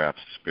witchcraft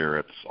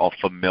spirits, all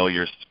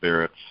familiar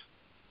spirits,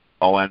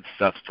 all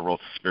ancestral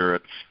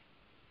spirits,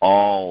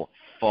 all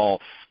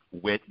false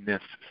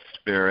witness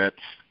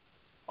spirits,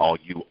 all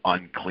you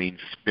unclean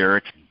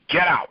spirits.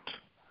 Get out!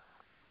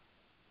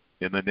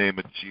 In the name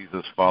of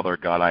Jesus, Father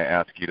God, I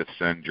ask you to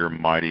send your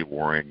mighty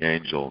warring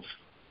angels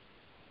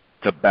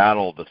to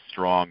battle the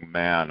strong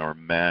man or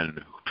men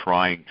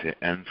trying to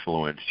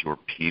influence your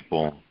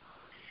people.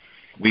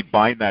 We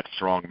bind that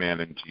strong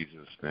man in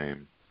Jesus'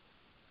 name.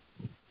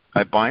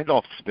 I bind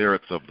all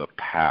spirits of the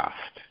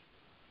past.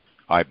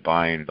 I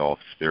bind all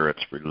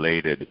spirits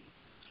related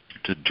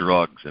to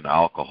drugs and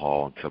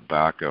alcohol and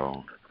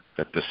tobacco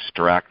that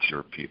distract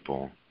your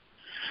people.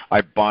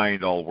 I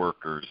bind all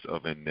workers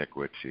of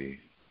iniquity.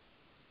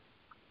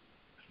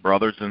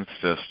 Brothers and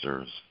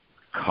sisters,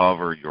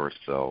 cover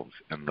yourselves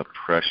in the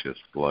precious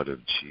blood of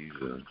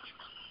Jesus.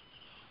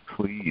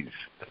 Please,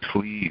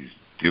 please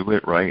do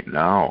it right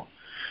now.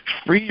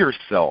 Free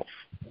yourself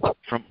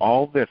from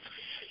all this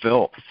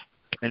filth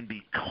and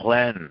be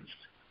cleansed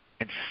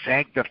and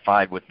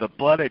sanctified with the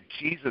blood of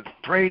Jesus.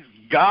 Praise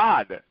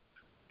God.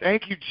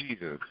 Thank you,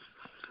 Jesus.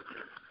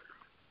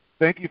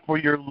 Thank you for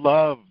your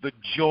love, the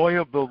joy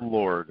of the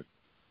Lord,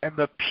 and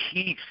the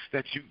peace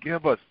that you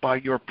give us by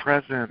your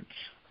presence.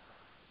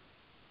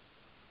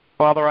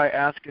 Father, I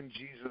ask in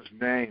Jesus'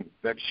 name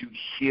that you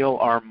heal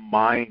our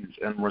minds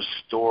and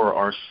restore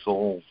our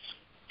souls.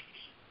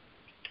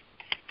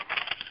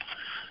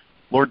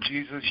 Lord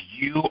Jesus,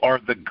 you are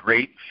the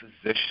great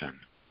physician.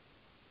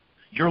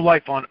 Your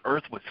life on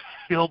earth was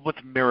filled with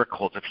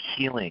miracles of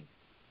healing.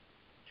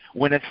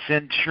 When a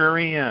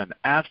centurion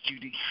asked you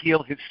to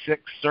heal his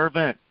sick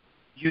servant,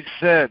 you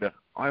said,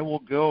 I will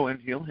go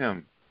and heal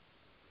him.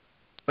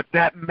 But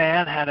that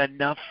man had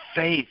enough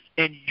faith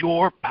in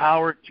your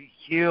power to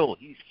heal.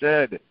 He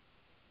said,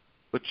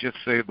 but just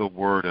say the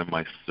word and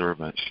my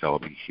servant shall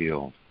be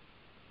healed.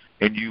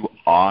 And you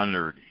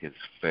honored his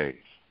faith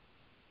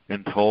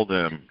and told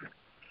him,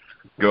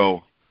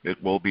 go,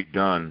 it will be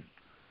done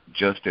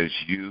just as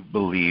you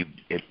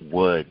believed it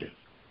would.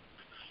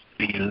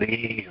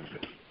 Believe.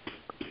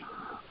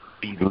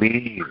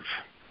 Believe.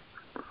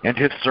 And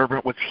his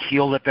servant was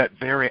healed at that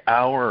very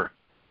hour.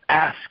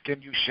 Ask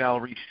and you shall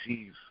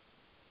receive.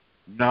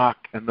 Knock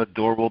and the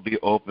door will be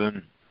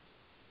open.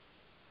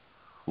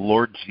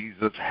 Lord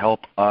Jesus,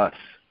 help us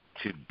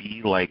to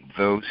be like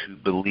those who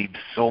believe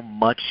so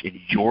much in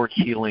your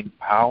healing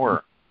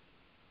power.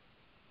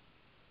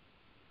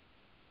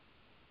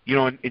 You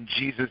know, in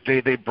Jesus'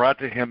 day, they brought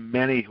to him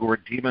many who were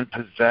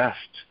demon-possessed.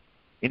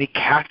 And he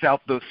cast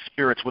out those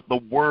spirits with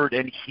the word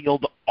and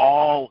healed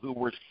all who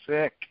were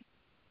sick.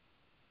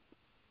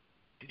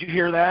 Did you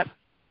hear that?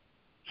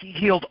 He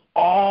healed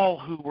all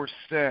who were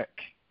sick.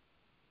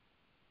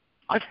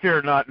 I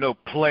fear not no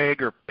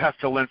plague or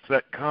pestilence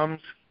that comes,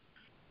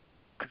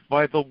 because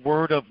by the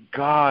word of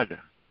God,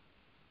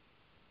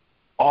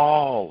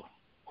 all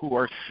who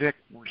are sick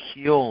were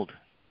healed.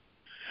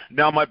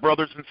 Now, my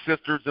brothers and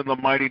sisters, in the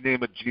mighty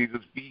name of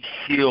Jesus, be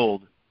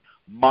healed,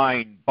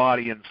 mind,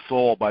 body, and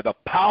soul, by the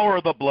power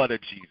of the blood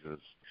of Jesus.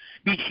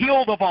 Be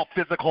healed of all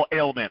physical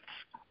ailments,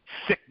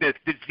 sickness,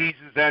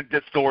 diseases, and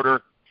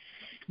disorder.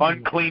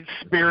 Unclean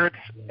spirits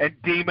and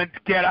demons,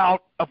 get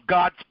out of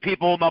God's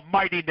people in the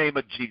mighty name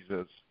of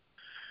Jesus.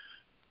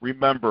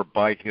 Remember,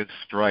 by his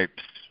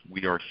stripes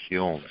we are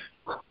healed.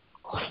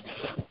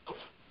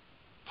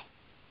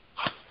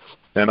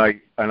 And I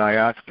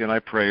ask and I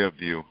pray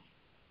of you,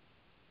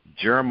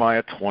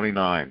 Jeremiah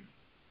 29,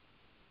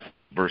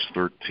 verse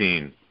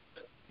 13,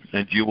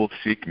 and you will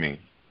seek me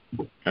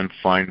and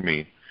find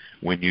me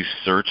when you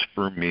search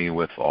for me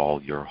with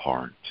all your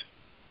heart.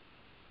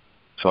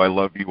 So I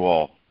love you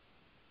all.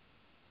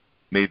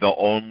 May the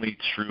only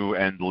true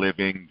and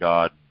living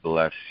God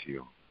bless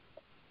you.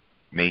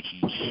 May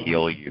he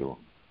heal you.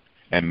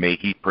 And may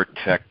he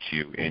protect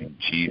you. In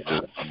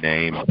Jesus'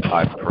 name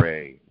I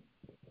pray.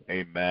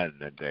 Amen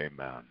and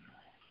amen.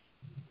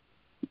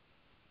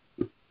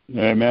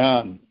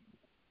 Amen.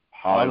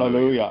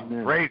 Hallelujah.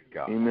 Amen. Praise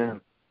God. Amen.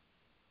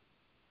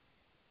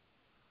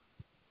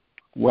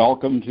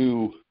 Welcome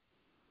to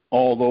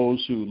all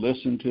those who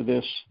listen to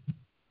this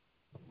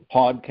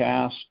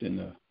podcast in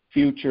the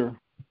future.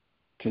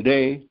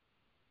 Today,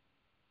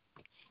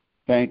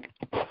 thank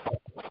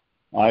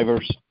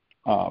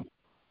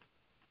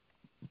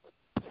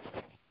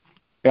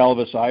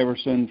Elvis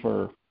Iverson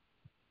for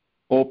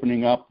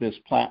opening up this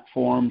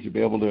platform to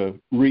be able to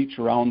reach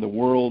around the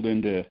world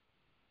into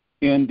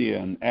India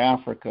and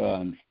Africa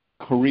and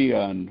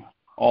Korea and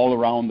all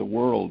around the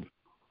world.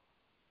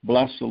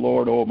 Bless the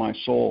Lord, O my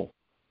soul.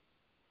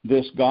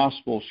 This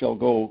gospel shall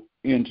go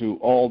into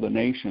all the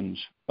nations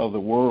of the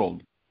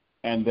world,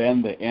 and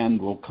then the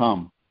end will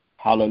come.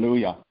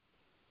 Hallelujah.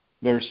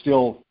 There's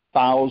still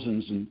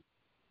thousands and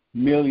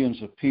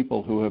millions of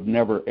people who have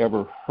never,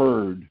 ever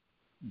heard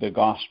the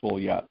gospel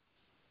yet.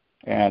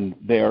 And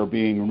they are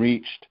being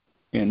reached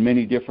in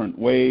many different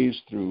ways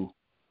through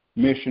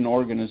mission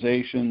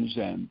organizations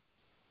and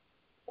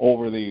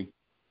over the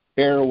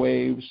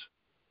airwaves,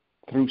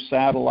 through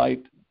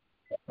satellite,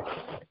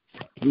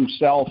 through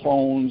cell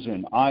phones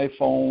and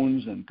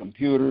iPhones and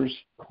computers.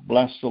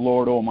 Bless the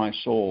Lord, O my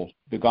soul.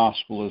 The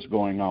gospel is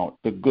going out.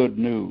 The good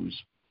news.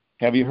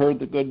 Have you heard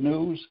the good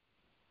news?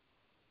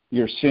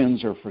 Your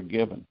sins are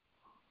forgiven.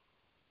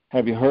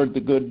 Have you heard the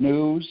good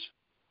news?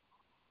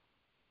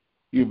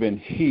 You've been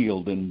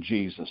healed in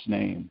Jesus'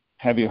 name.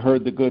 Have you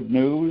heard the good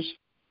news?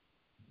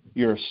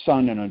 You're a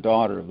son and a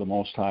daughter of the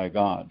Most High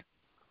God.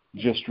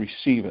 Just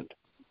receive it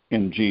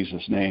in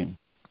Jesus' name.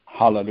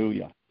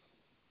 Hallelujah.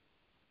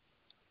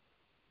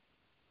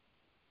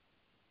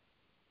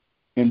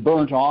 In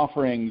burnt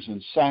offerings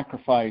and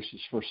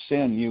sacrifices for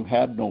sin you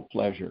had no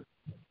pleasure.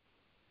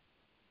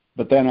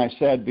 But then I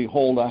said,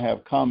 behold, I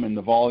have come. In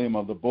the volume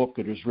of the book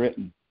it is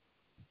written,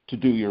 to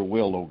do your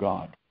will, O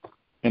God.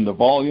 In the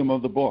volume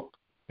of the book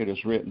it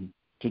is written,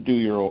 to do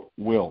your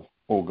will,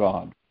 O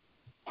God.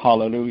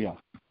 Hallelujah.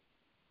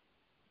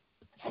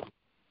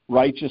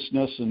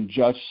 Righteousness and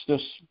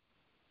justice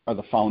are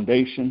the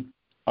foundation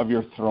of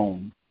your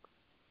throne.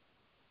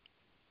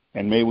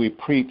 And may we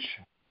preach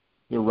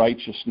the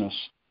righteousness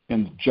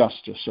and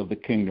justice of the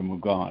kingdom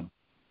of God.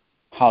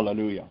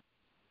 Hallelujah.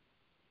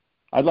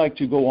 I'd like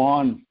to go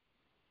on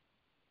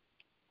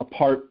a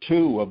part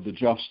 2 of the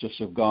justice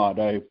of God.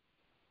 I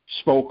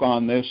spoke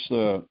on this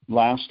the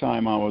last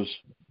time I was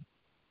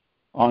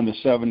on the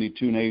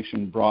 72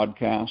 Nation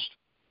broadcast.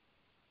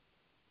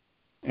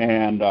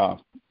 And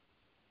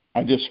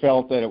I just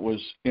felt that it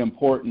was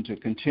important to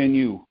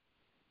continue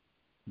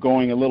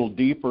going a little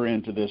deeper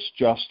into this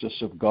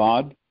justice of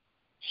God.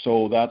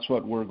 So that's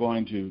what we're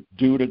going to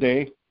do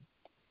today.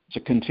 It's a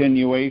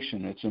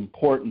continuation. It's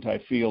important, I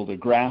feel, to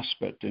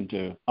grasp it and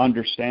to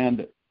understand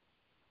it.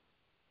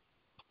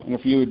 And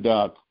if you'd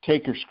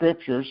take your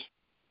scriptures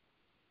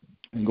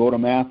and go to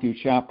Matthew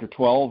chapter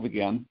 12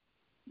 again.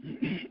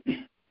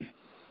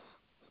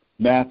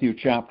 Matthew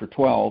chapter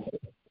 12.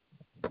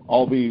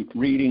 I'll be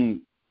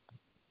reading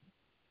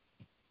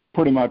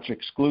pretty much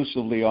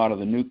exclusively out of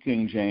the New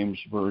King James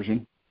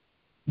Version.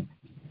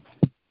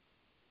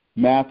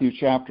 Matthew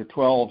chapter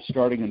 12,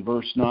 starting in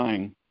verse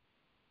 9.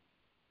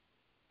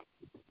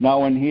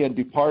 Now when he had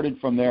departed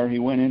from there, he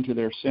went into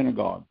their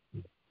synagogue.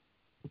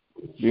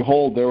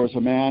 Behold, there was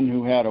a man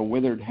who had a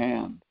withered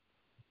hand.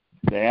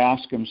 They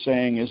asked him,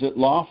 saying, Is it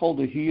lawful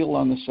to heal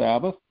on the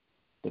Sabbath?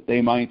 That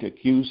they might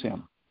accuse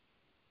him.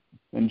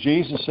 And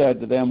Jesus said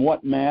to them,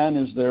 What man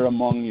is there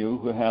among you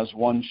who has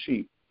one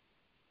sheep?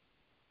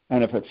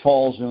 And if it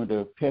falls into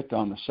a pit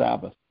on the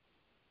Sabbath,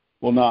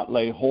 will not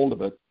lay hold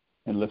of it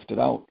and lift it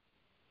out?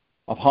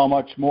 Of how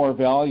much more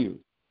value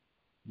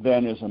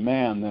then is a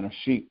man than a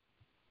sheep?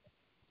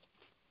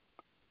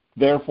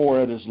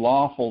 Therefore it is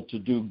lawful to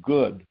do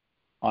good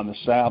on the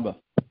Sabbath.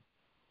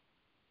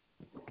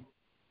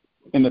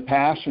 In the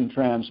Passion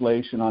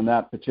Translation on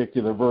that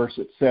particular verse,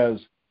 it says,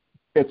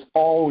 it's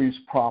always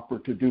proper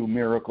to do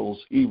miracles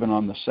even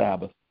on the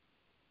Sabbath.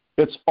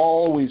 It's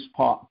always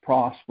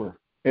prosper.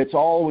 It's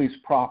always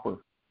proper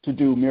to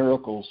do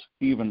miracles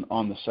even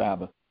on the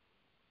Sabbath.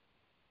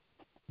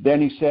 Then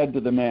he said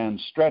to the man,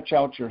 Stretch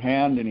out your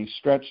hand, and he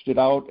stretched it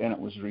out, and it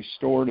was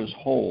restored as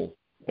whole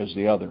as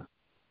the other.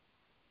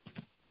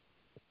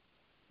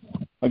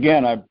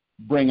 Again, I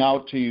bring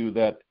out to you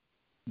that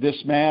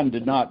this man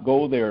did not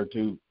go there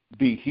to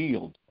be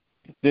healed.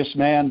 This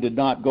man did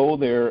not go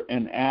there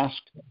and ask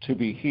to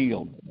be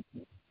healed.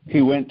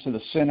 He went to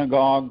the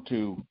synagogue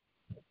to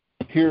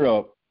hear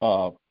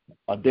a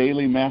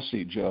daily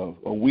message,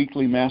 a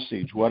weekly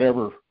message,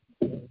 whatever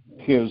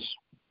his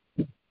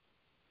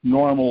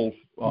normal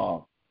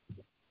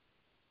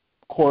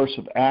course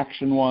of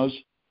action was.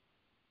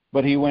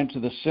 But he went to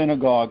the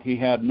synagogue. He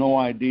had no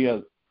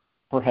idea,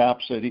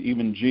 perhaps, that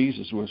even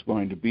Jesus was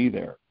going to be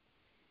there.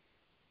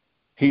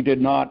 He did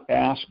not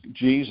ask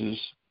Jesus,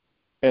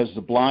 as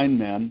the blind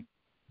men,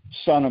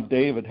 Son of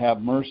David,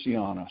 have mercy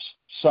on us.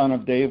 Son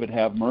of David,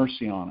 have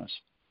mercy on us.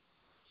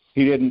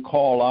 He didn't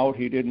call out.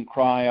 He didn't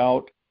cry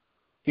out.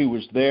 He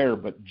was there,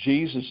 but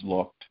Jesus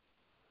looked,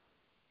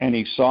 and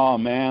he saw a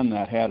man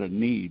that had a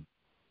need.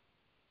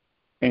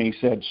 And he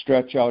said,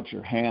 Stretch out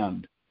your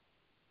hand.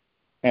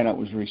 And it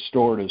was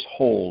restored as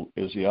whole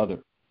as the other.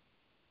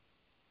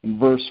 In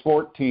verse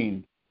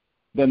 14,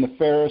 then the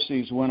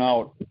Pharisees went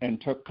out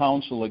and took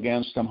counsel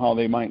against him how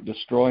they might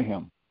destroy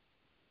him.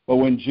 But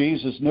when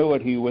Jesus knew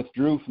it, he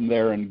withdrew from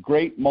there, and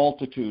great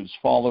multitudes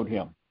followed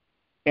him,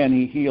 and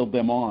he healed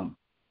them all.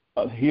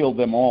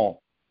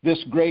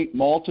 this great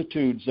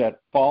multitudes that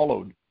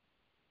followed,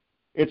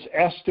 it's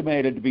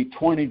estimated to be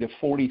 20 to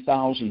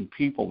 40,000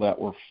 people that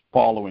were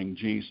following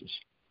Jesus.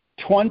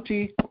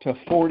 20 to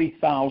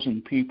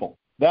 40,000 people.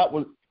 That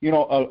was,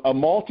 a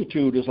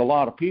multitude is a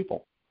lot of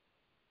people.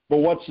 But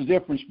what's the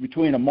difference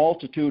between a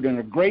multitude and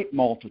a great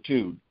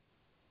multitude?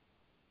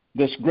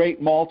 This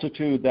great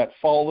multitude that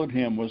followed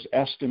him was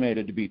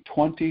estimated to be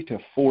 20 to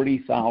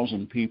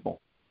 40,000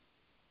 people.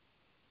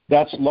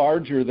 That's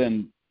larger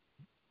than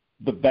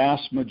the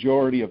vast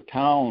majority of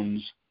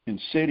towns and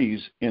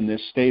cities in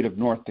this state of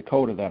North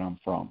Dakota that I'm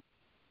from.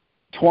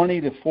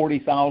 20 to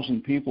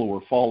 40,000 people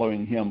were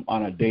following him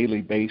on a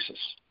daily basis.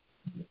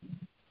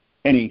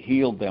 And he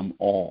healed them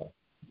all.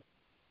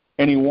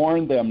 And he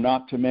warned them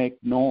not to make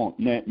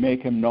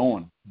him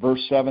known.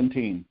 Verse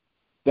 17,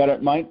 that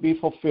it might be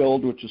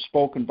fulfilled which is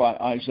spoken by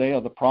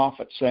Isaiah the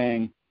prophet,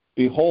 saying,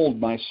 Behold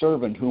my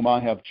servant whom I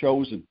have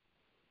chosen,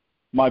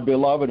 my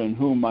beloved in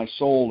whom my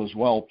soul is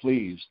well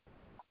pleased.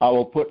 I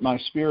will put my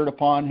spirit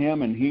upon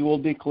him, and he will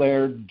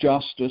declare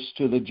justice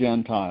to the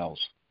Gentiles.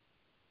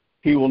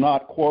 He will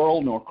not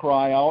quarrel nor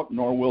cry out,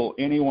 nor will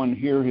anyone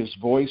hear his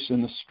voice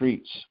in the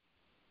streets.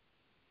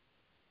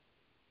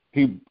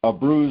 A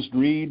bruised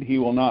reed he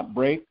will not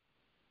break,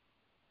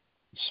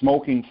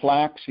 smoking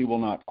flax he will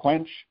not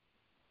quench,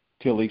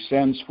 till he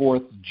sends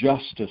forth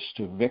justice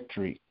to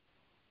victory,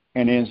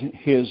 and in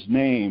his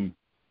name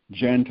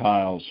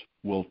Gentiles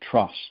will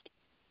trust.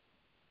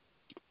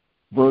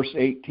 Verse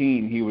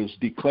 18, he was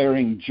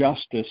declaring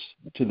justice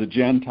to the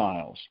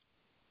Gentiles.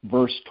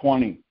 Verse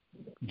 20,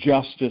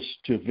 justice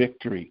to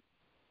victory.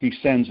 He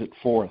sends it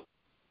forth.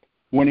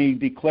 When he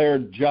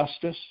declared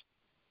justice,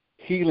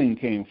 healing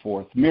came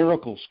forth,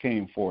 miracles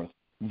came forth,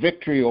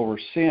 victory over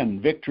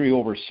sin, victory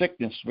over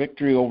sickness,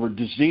 victory over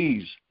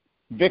disease,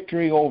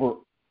 victory over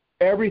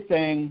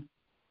everything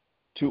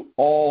to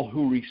all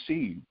who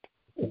received.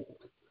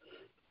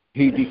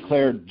 He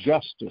declared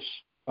justice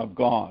of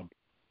God.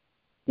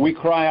 We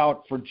cry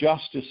out for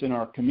justice in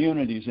our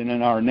communities and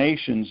in our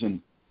nations, and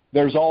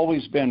there's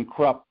always been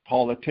corrupt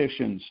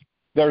politicians.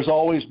 There's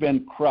always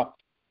been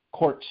corrupt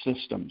court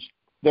systems.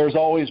 There's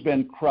always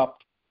been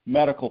corrupt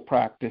medical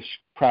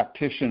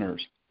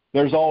practitioners.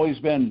 There's always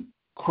been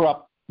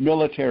corrupt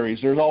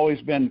militaries. There's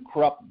always been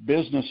corrupt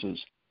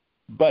businesses.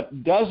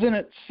 But doesn't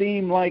it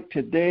seem like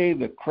today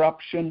the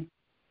corruption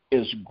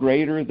is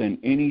greater than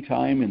any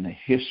time in the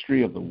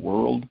history of the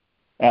world?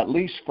 At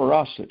least for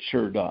us, it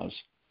sure does.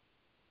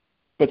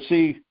 But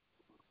see,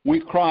 we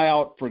cry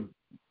out for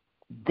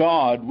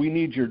God, we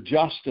need your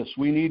justice,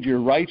 we need your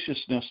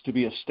righteousness to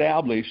be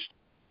established.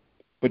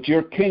 But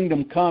your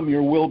kingdom come,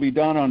 your will be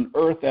done on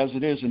earth as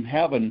it is in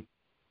heaven.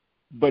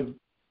 But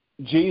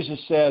Jesus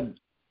said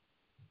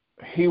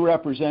he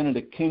represented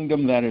a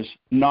kingdom that is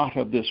not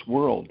of this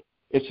world.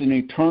 It's an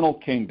eternal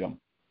kingdom.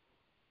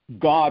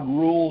 God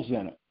rules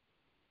in it.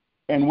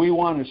 And we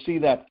want to see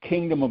that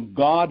kingdom of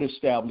God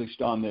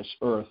established on this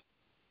earth.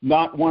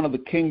 Not one of the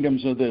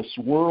kingdoms of this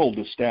world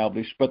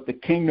established, but the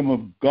kingdom of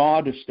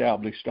God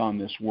established on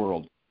this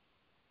world.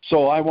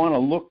 So I want to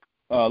look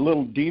a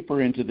little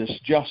deeper into this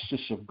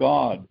justice of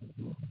God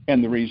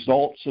and the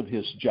results of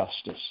his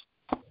justice.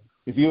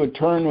 If you would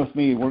turn with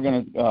me, we're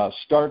going to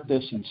start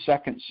this in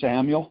 2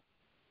 Samuel.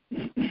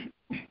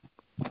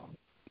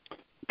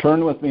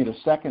 Turn with me to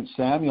 2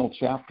 Samuel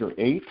chapter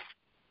 8.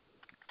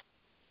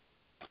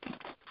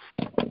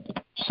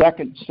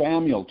 2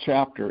 Samuel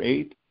chapter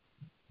 8.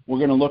 We're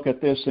going to look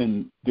at this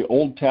in the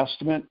Old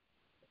Testament,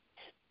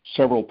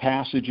 several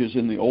passages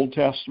in the Old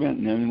Testament,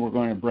 and then we're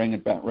going to bring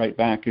it right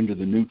back into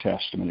the New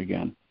Testament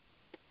again.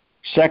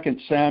 2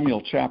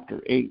 Samuel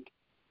chapter 8,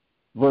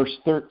 verse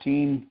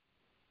 13,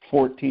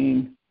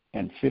 14,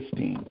 and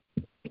 15.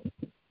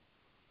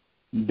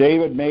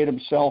 David made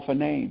himself a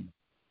name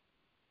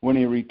when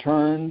he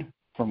returned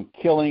from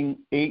killing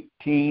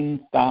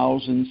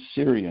 18,000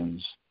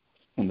 Syrians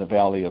in the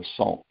Valley of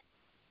Salt.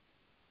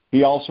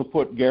 He also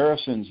put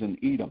garrisons in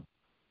Edom.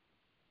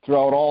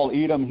 Throughout all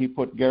Edom he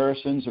put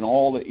garrisons, and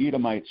all the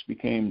Edomites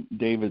became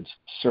David's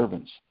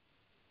servants.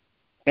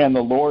 And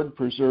the Lord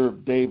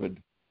preserved David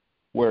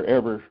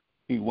wherever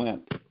he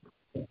went.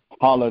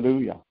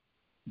 Hallelujah.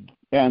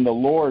 And the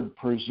Lord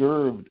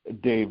preserved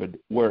David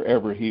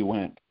wherever he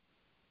went.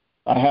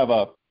 I have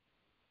a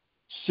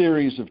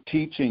series of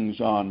teachings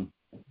on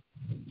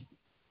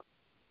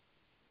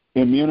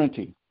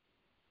immunity,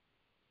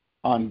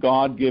 on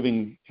God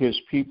giving his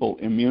people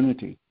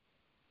immunity.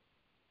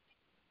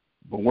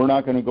 But we're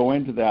not going to go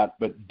into that,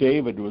 but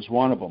David was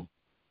one of them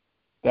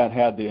that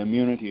had the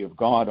immunity of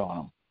God on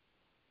him.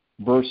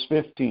 Verse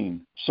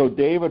 15, so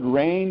David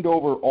reigned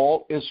over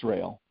all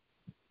Israel,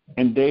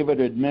 and David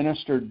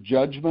administered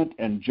judgment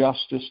and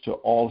justice to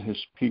all his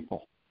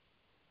people.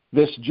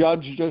 This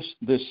justice,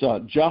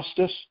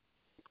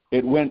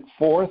 it went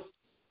forth,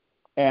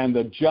 and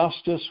the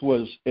justice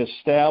was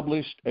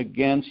established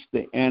against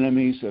the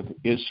enemies of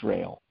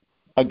Israel,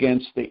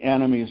 against the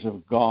enemies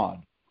of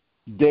God.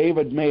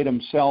 David made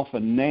himself a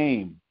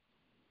name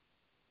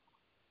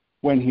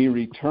when he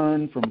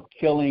returned from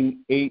killing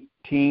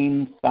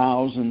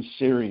 18,000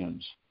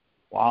 Syrians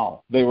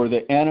Wow. They were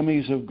the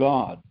enemies of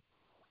God.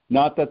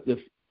 Not that the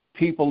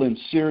people in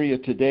Syria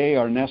today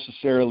are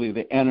necessarily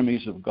the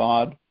enemies of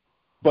God,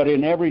 but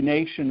in every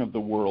nation of the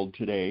world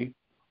today,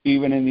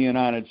 even in the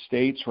United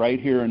States, right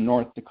here in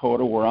North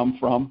Dakota where I'm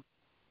from,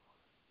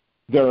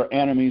 there are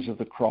enemies of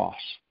the cross.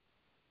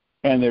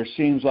 And there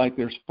seems like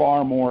there's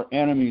far more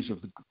enemies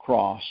of the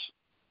cross.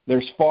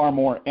 There's far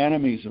more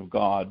enemies of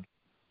God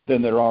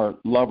than there are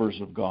lovers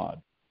of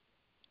God.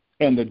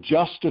 And the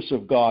justice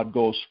of God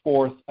goes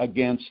forth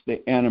against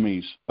the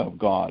enemies of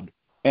God.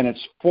 And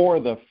it's for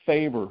the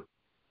favor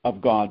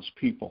of God's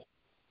people.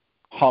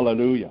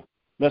 Hallelujah.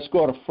 Let's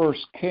go to 1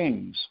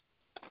 Kings.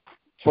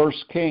 1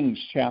 Kings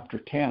chapter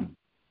 10.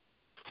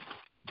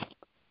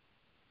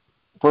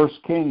 1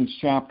 Kings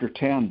chapter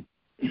 10.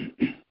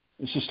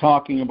 This is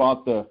talking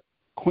about the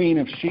Queen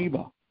of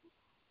Sheba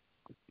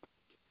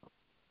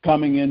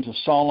coming into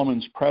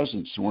Solomon's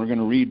presence. And we're going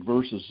to read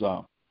verses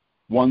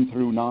 1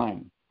 through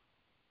 9.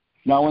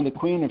 Now when the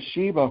Queen of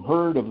Sheba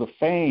heard of the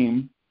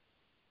fame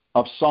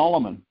of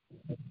Solomon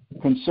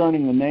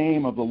concerning the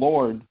name of the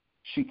Lord,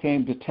 she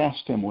came to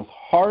test him with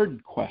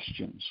hard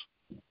questions.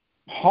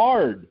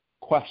 Hard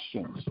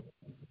questions.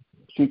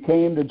 She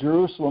came to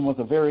Jerusalem with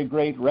a very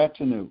great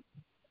retinue,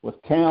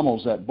 with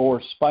camels that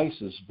bore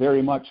spices,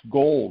 very much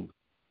gold,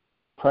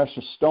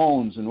 precious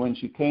stones. And when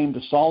she came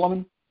to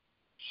Solomon,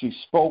 she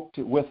spoke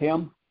with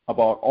him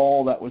about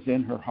all that was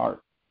in her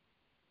heart.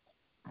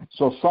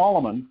 So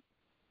Solomon,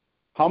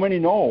 how many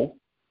know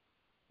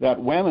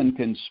that women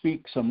can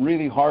speak some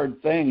really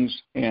hard things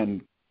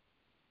and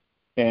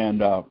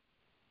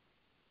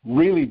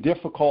really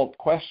difficult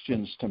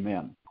questions to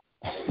men?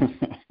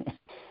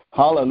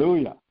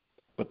 Hallelujah.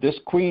 But this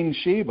Queen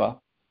Sheba,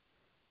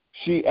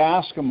 she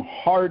asked him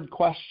hard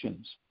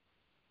questions.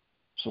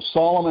 So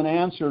Solomon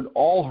answered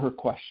all her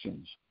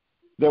questions.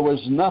 There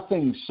was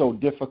nothing so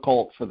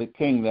difficult for the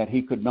king that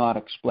he could not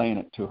explain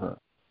it to her.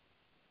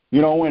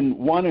 You know, when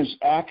one is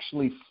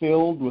actually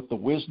filled with the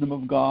wisdom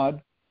of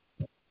God,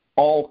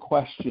 all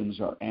questions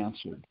are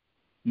answered.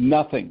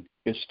 Nothing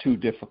is too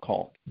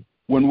difficult.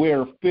 When we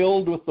are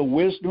filled with the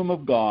wisdom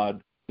of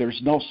God, there's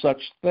no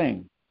such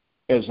thing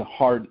as a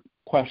hard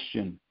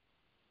question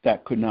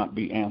that could not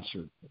be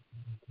answered.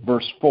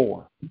 Verse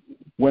 4,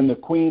 when the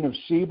Queen of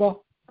Sheba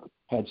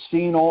had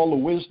seen all the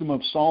wisdom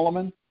of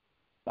Solomon,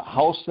 the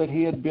house that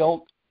he had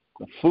built,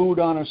 the food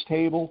on his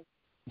table,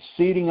 the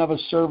seating of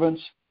his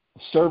servants,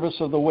 the service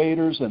of the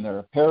waiters and their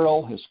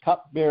apparel, his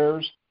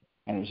cupbearers,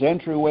 and his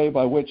entryway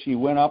by which he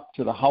went up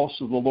to the house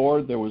of the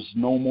Lord, there was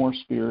no more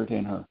spirit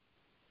in her.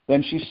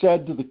 Then she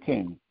said to the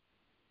king,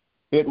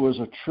 it was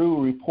a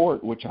true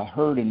report which I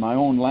heard in my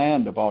own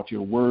land about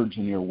your words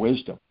and your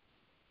wisdom.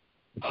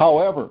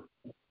 However,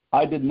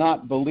 I did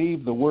not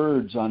believe the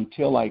words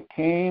until I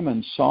came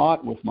and saw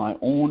it with my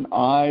own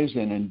eyes,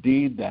 and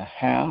indeed the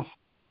half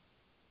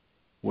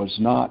was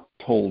not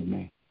told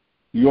me.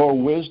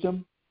 Your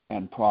wisdom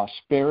and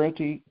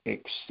prosperity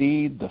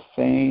exceed the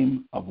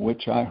fame of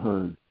which I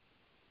heard.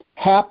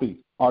 Happy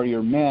are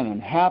your men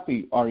and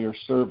happy are your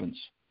servants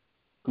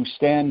who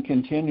stand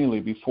continually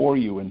before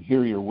you and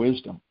hear your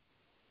wisdom.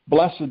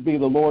 Blessed be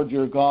the Lord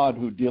your God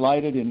who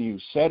delighted in you,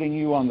 setting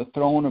you on the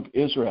throne of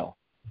Israel.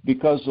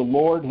 Because the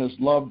Lord has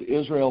loved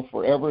Israel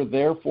forever,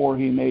 therefore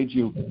he made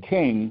you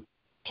king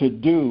to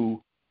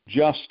do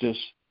justice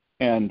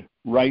and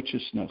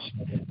righteousness.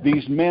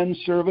 These men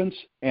servants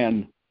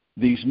and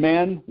these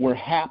men were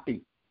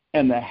happy,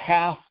 and the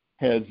half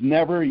has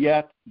never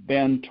yet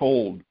been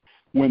told.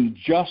 When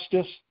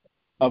justice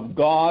of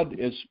God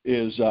is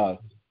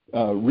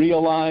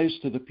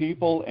realized to the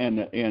people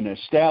and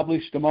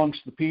established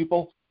amongst the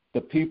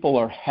people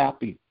are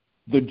happy.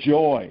 The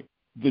joy,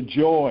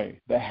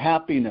 the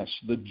happiness,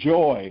 the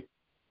joy,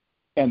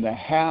 and the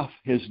half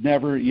has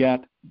never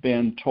yet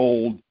been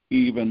told,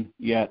 even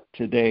yet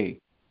today.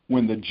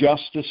 When the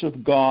justice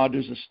of God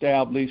is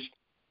established,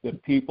 the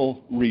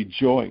people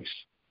rejoice.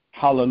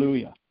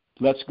 Hallelujah.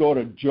 Let's go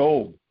to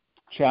Job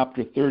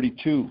chapter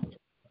 32.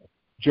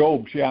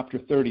 Job chapter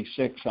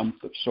 36.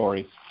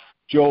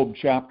 Job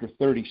chapter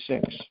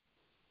 36.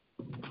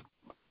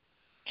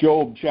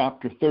 Job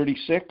chapter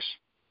 36,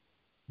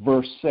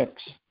 verse 6.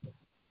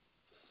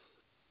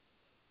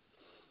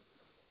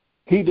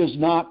 He does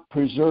not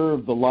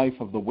preserve the life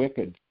of the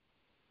wicked,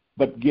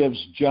 but gives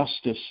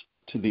justice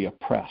to the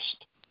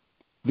oppressed.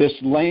 This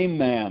lame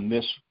man,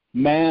 this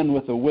man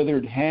with a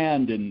withered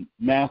hand in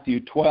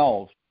Matthew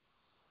 12,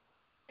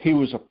 he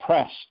was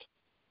oppressed.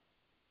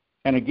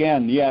 And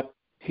again, yet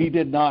he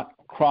did not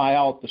cry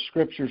out. The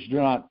scriptures do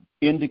not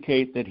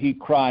indicate that he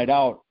cried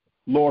out,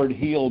 Lord,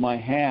 heal my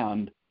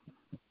hand.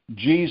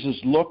 Jesus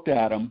looked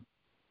at him,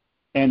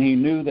 and he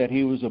knew that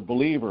he was a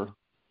believer,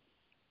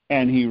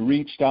 and he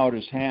reached out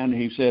his hand.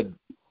 He said,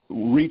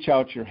 reach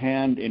out your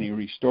hand, and he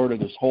restored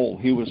it as whole.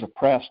 He was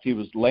oppressed, he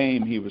was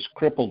lame, he was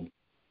crippled,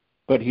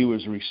 but he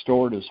was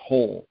restored as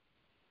whole.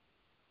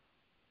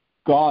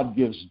 God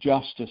gives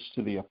justice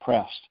to the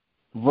oppressed.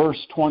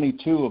 Verse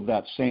 22 of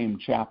that same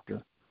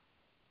chapter.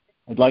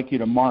 I'd like you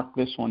to mark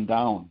this one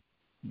down.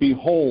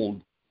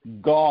 Behold,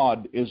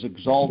 God is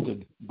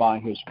exalted by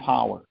his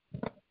power.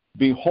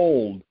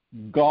 Behold,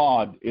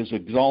 God is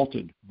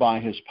exalted by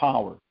his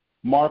power.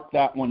 Mark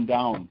that one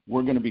down.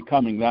 We're going to be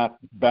coming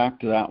back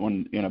to that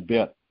one in a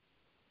bit.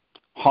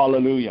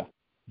 Hallelujah.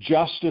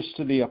 Justice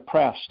to the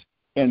oppressed,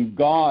 and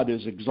God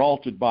is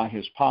exalted by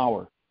his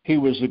power. He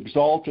was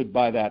exalted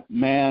by that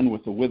man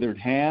with the withered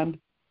hand.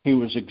 He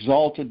was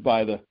exalted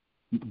by the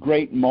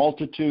great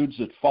multitudes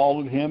that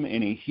followed him,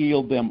 and he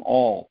healed them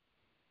all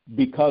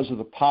because of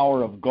the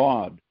power of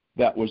God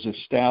that was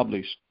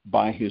established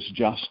by his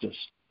justice.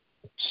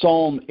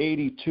 Psalm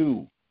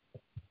 82.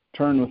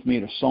 Turn with me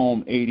to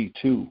Psalm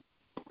 82.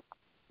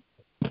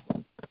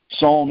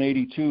 Psalm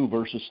 82,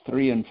 verses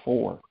 3 and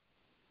 4.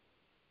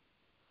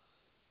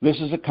 This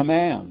is a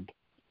command.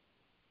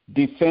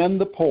 Defend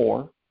the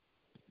poor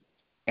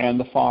and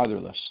the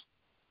fatherless.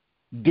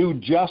 Do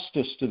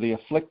justice to the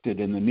afflicted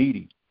and the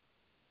needy.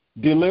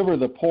 Deliver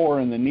the poor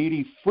and the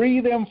needy. Free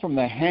them from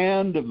the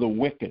hand of the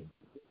wicked.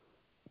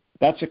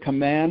 That's a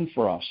command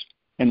for us.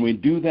 And we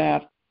do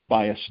that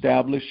by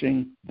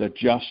establishing the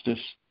justice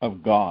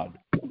of God.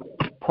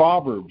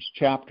 Proverbs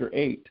chapter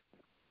 8.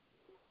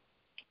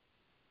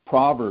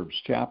 Proverbs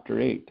chapter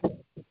 8.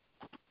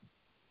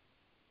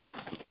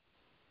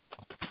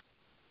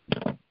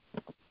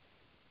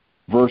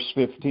 Verse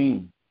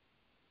 15.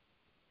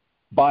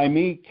 By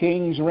me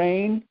kings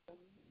reign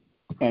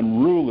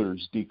and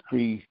rulers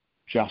decree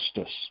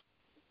justice.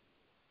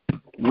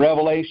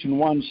 Revelation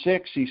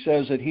 1:6, he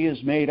says that he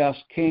has made us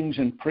kings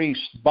and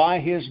priests by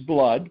his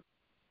blood.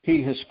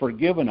 He has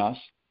forgiven us,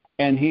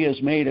 and he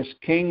has made us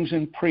kings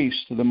and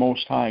priests to the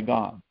Most High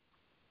God.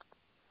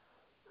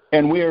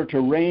 And we are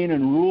to reign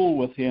and rule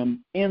with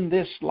him in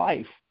this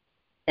life.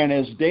 And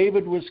as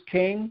David was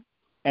king,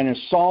 and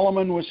as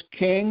Solomon was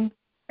king,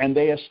 and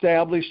they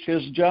established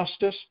his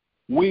justice,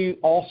 we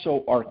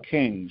also are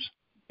kings.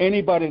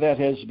 Anybody that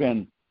has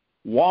been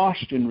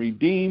washed and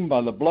redeemed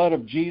by the blood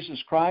of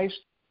Jesus Christ,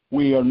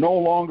 we are no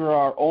longer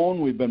our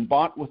own. We've been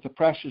bought with the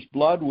precious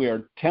blood. We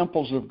are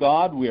temples of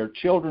God. We are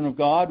children of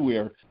God. We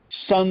are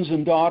sons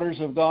and daughters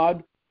of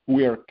God.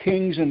 We are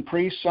kings and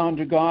priests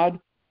unto God,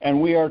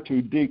 and we are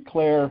to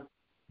declare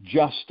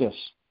justice.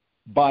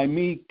 By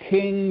me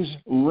kings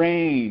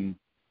reign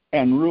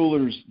and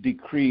rulers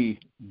decree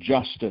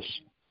justice.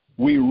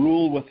 We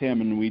rule with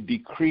him and we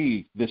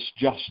decree this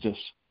justice.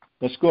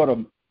 Let's go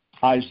to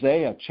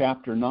Isaiah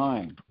chapter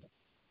 9.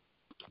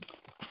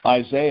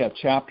 Isaiah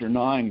chapter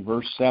 9,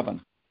 verse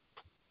 7.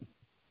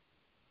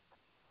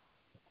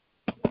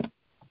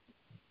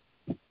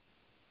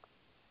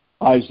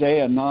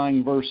 Isaiah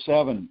 9, verse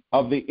 7.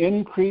 Of the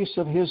increase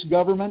of his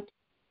government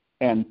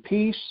and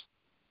peace,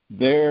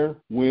 there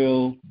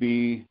will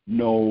be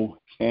no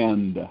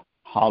end.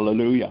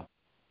 Hallelujah.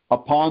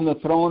 Upon the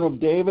throne of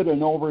David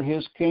and over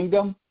his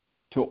kingdom,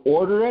 to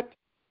order it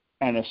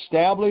and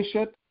establish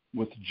it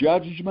with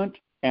judgment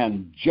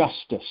and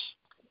justice.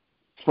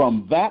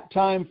 From that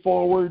time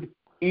forward,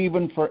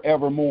 even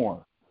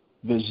forevermore.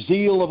 The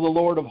zeal of the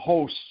Lord of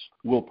hosts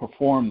will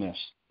perform this.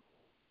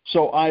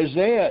 So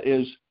Isaiah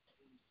is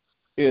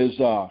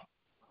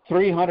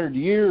 300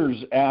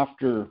 years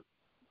after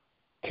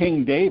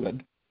King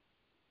David,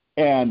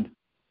 and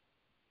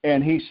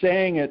he's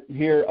saying it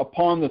here,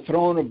 upon the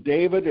throne of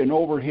David and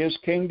over his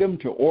kingdom,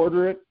 to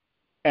order it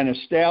and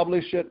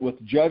establish it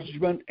with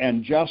judgment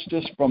and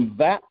justice from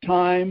that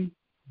time,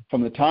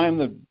 from the time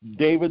of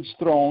David's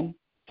throne,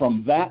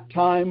 from that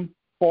time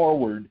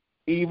forward,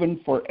 even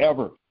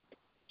forever.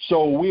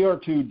 So we are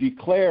to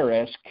declare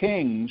as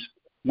kings,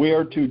 we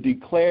are to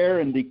declare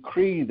and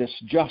decree this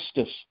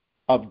justice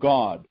of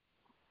God.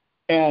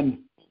 And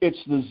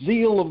it's the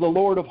zeal of the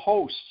Lord of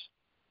hosts.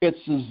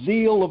 It's the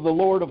zeal of the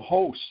Lord of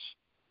hosts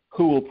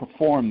who will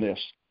perform this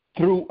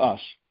through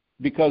us,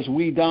 because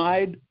we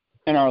died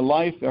and our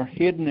life are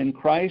hidden in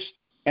Christ,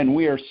 and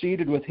we are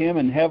seated with him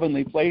in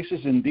heavenly places.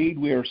 Indeed,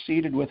 we are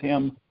seated with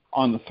him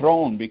on the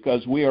throne,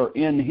 because we are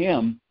in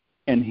him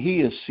and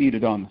he is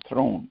seated on the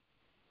throne.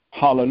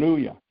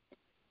 Hallelujah.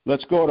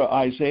 Let's go to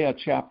Isaiah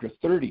chapter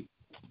 30.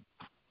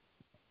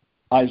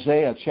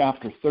 Isaiah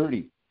chapter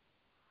 30,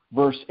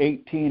 verse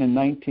 18 and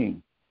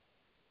 19.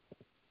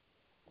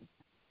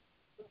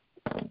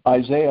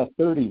 Isaiah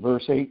 30,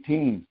 verse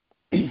 18.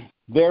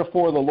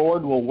 Therefore the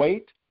Lord will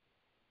wait,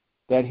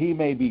 that he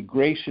may be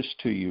gracious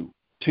to you.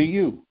 To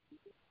you.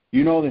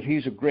 You know that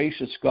he's a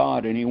gracious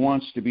God, and he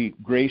wants to be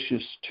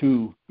gracious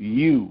to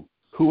you.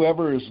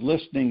 Whoever is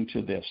listening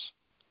to this,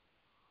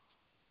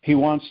 he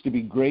wants to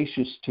be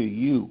gracious to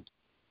you.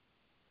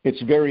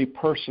 It's very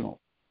personal.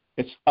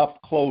 It's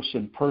up close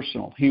and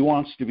personal. He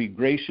wants to be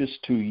gracious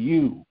to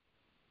you.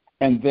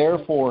 And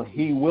therefore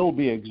he will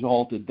be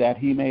exalted, that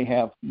he may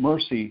have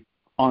mercy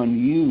on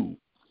you.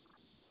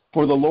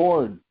 For the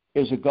Lord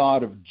is a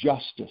God of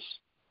justice.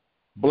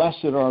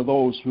 Blessed are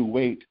those who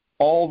wait,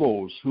 all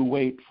those who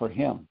wait for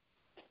him.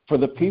 For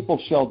the people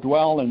shall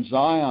dwell in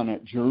Zion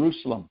at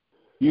Jerusalem.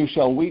 You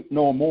shall weep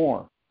no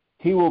more.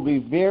 He will be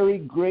very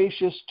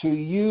gracious to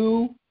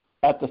you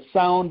at the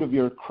sound of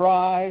your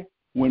cry.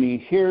 When he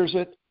hears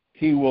it,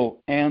 he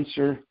will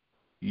answer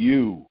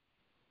you.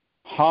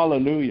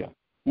 Hallelujah.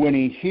 When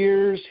he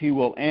hears, he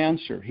will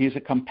answer. He's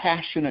a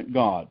compassionate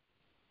God.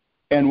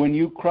 And when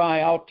you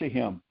cry out to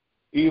him,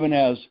 even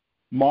as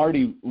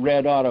Marty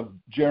read out of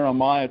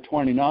Jeremiah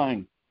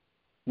 29,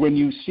 when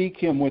you seek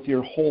him with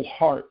your whole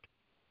heart,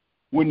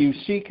 when you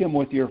seek him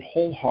with your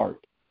whole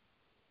heart,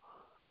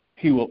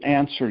 he will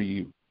answer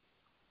you.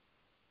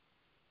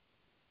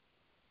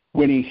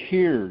 When he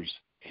hears,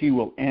 he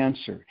will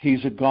answer.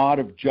 He's a God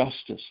of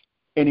justice,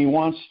 and he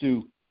wants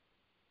to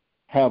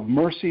have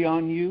mercy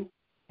on you.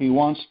 He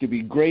wants to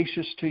be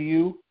gracious to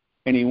you,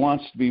 and he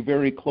wants to be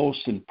very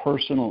close and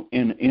personal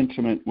and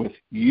intimate with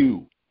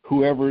you.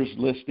 Whoever is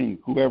listening,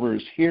 whoever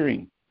is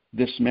hearing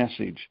this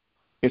message,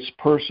 it's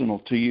personal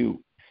to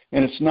you.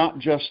 And it's not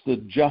just the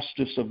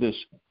justice of this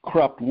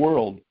corrupt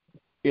world,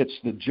 it's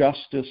the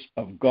justice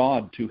of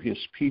God to his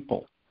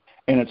people.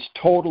 And it's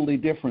totally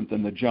different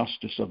than the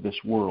justice of this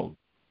world.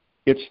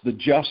 It's the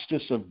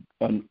justice of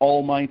an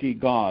almighty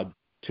God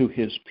to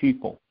his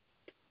people.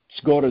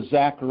 Let's go to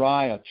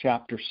Zechariah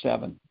chapter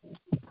 7.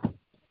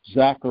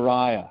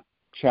 Zechariah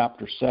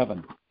chapter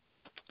 7.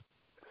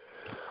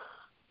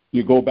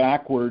 You go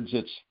backwards,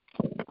 it's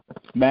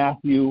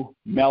Matthew,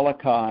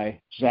 Malachi,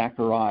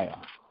 Zechariah.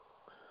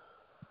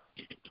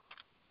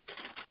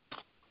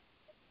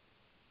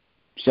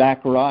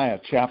 Zechariah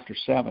chapter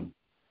 7.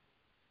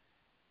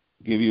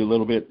 Give you a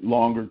little bit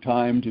longer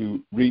time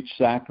to reach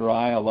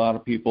Zechariah. A lot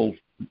of people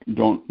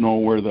don't know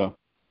where the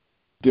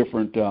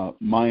different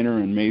minor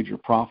and major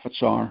prophets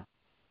are.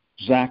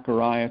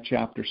 Zechariah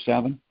chapter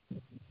 7,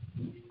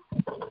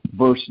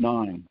 verse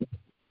 9.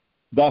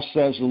 Thus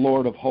says the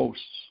Lord of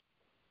hosts,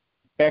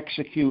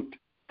 execute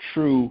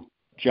true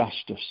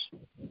justice.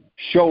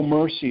 Show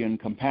mercy and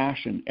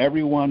compassion,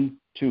 everyone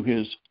to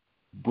his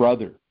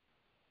brother.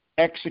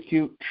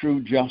 Execute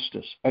true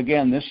justice.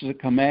 Again, this is a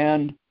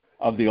command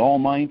of the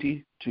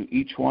Almighty to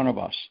each one of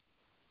us.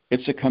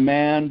 It's a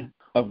command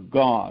of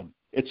God.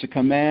 It's a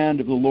command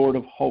of the Lord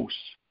of hosts,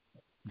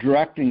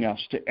 directing us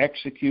to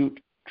execute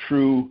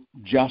true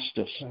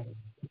justice,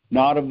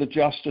 not of the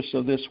justice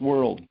of this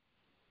world,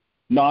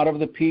 not of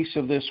the peace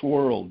of this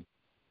world,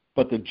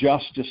 but the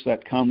justice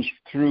that comes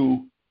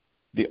through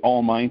the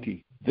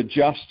Almighty, the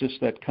justice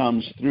that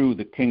comes through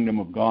the kingdom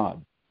of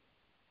God.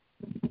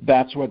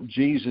 That's what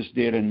Jesus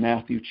did in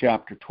Matthew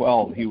chapter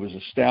 12. He was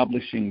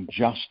establishing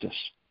justice,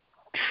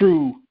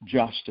 true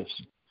justice.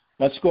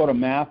 Let's go to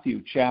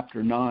Matthew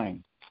chapter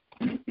 9.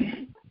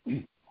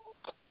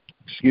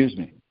 Excuse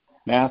me.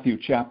 Matthew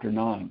chapter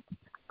 9.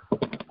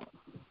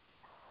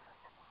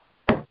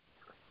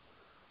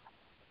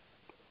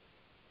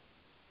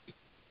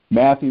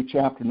 Matthew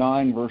chapter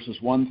 9, verses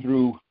 1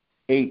 through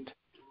 8.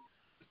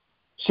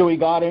 So he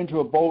got into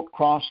a boat,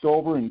 crossed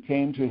over, and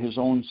came to his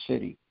own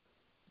city.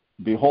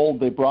 Behold,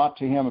 they brought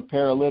to him a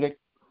paralytic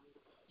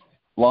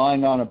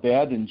lying on a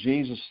bed, and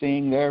Jesus,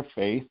 seeing their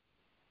faith,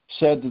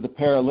 said to the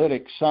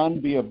paralytic, Son,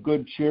 be of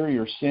good cheer,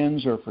 your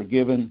sins are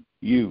forgiven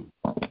you.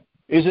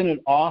 Isn't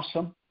it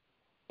awesome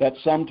that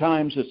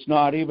sometimes it's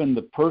not even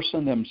the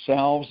person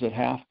themselves that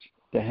have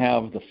to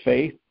have the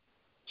faith?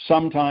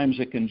 Sometimes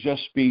it can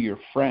just be your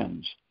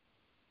friends.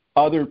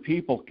 Other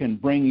people can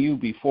bring you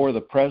before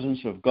the presence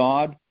of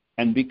God,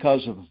 and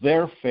because of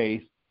their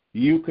faith,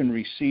 you can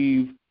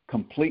receive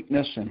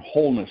completeness and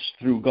wholeness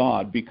through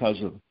God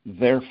because of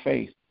their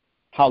faith.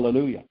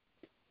 Hallelujah.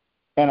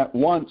 And at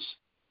once,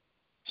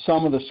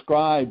 some of the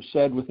scribes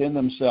said within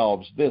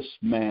themselves, This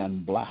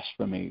man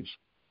blasphemes.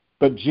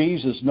 But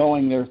Jesus,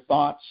 knowing their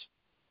thoughts,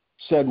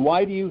 said,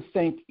 Why do you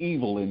think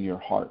evil in your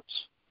hearts?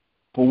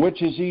 For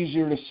which is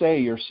easier to say,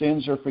 Your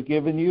sins are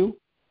forgiven you,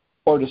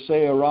 or to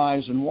say,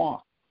 Arise and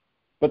walk?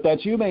 But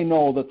that you may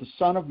know that the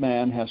Son of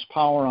Man has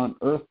power on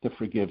earth to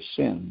forgive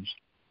sins.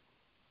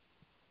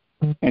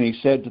 And he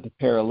said to the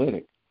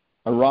paralytic,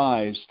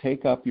 Arise,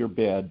 take up your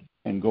bed,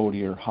 and go to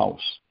your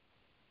house.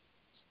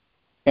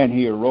 And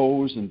he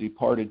arose and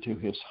departed to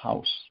his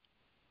house.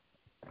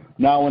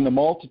 Now when the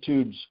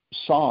multitudes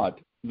saw it,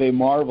 they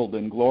marveled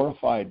and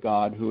glorified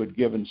God who had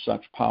given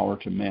such power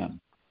to men.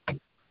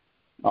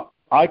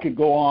 I could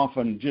go off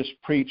and just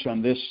preach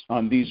on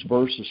these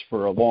verses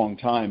for a long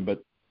time,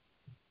 but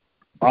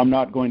I'm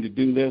not going to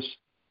do this.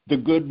 The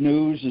good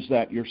news is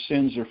that your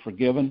sins are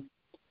forgiven.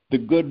 The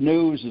good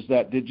news is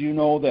that, did you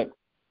know that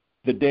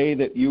the day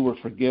that you were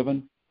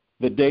forgiven,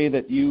 the day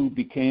that you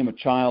became a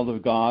child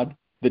of God,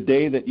 the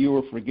day that you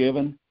were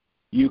forgiven,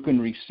 you can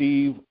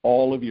receive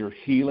all of your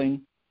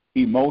healing,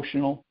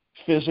 emotional,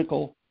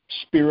 physical,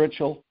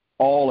 spiritual,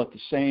 all at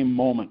the same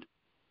moment.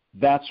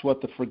 That's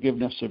what the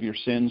forgiveness of your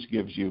sins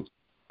gives you,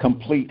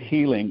 complete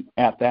healing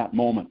at that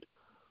moment.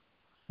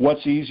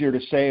 What's easier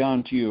to say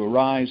unto you,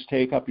 Arise,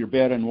 take up your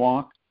bed and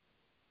walk?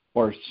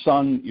 Or,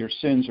 Son, your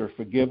sins are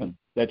forgiven.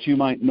 That you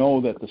might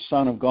know that the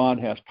Son of God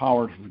has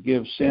power to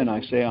forgive sin, I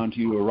say unto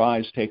you,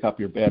 Arise, take up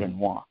your bed and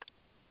walk.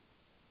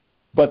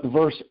 But the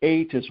verse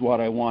 8 is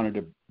what I wanted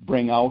to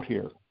bring out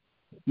here.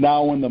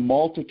 Now when the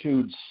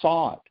multitude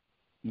saw it,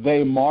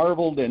 they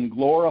marveled and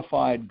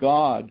glorified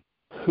God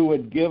who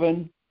had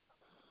given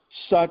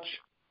such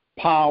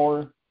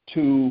power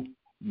to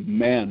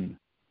men.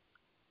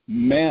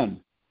 men.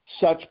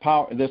 Such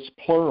power, that's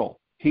plural.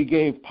 He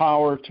gave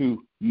power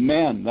to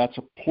men. That's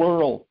a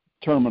plural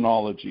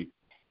terminology.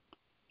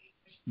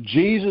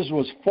 Jesus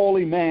was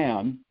fully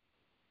man,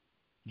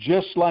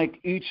 just like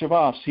each of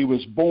us. He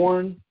was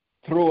born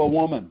through a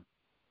woman.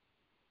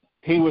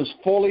 He was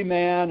fully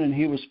man and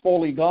he was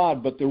fully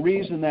God, but the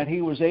reason that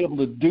he was able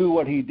to do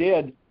what he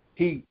did,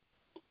 he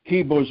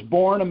was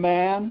born a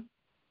man,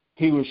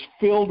 he was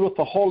filled with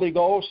the Holy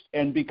Ghost,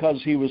 and because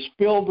he was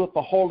filled with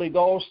the Holy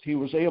Ghost, he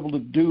was able to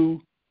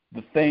do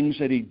the things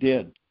that he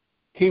did.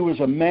 He was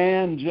a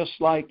man just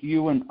like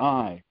you and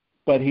I,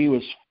 but he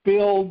was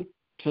filled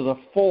to the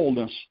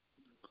fullness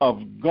of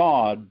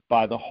God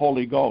by the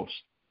Holy Ghost.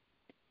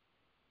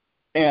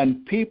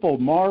 And people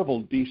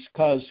marveled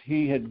because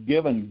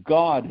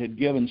God had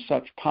given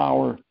such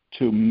power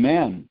to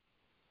men.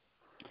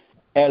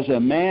 As a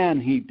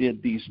man, he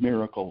did these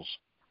miracles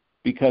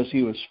because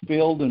he was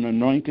filled and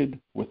anointed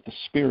with the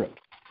Spirit.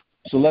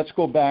 So let's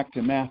go back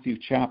to Matthew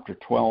chapter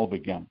 12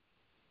 again.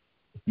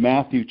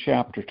 Matthew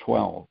chapter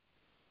 12,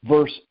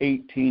 verse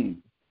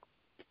 18.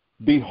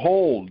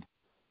 Behold,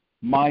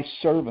 my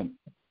servant,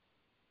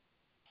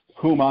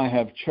 whom I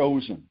have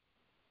chosen,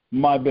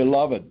 my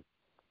beloved,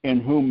 in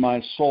whom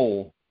my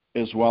soul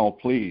is well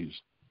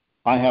pleased.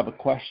 I have a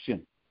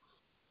question.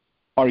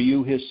 Are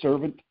you his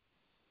servant?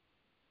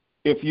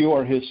 If you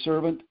are his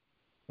servant,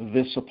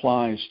 this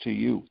applies to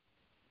you.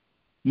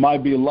 My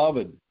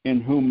beloved,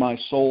 in whom my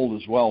soul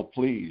is well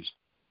pleased.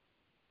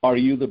 Are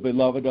you the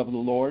beloved of the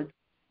Lord?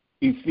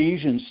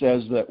 Ephesians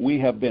says that we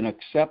have been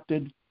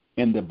accepted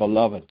in the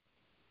beloved.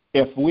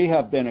 If we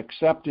have been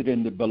accepted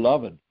in the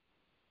beloved,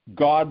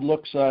 God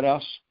looks at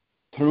us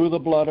through the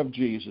blood of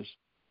Jesus,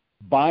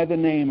 by the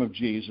name of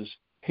Jesus.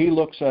 He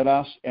looks at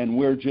us and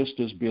we're just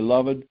as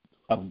beloved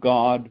of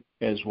God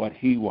as what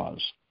he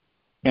was.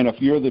 And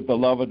if you're the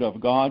beloved of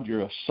God,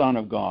 you're a son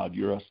of God.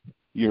 You're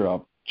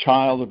a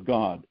child of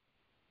God.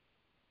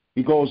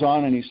 He goes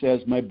on and he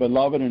says, my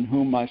beloved in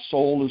whom my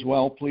soul is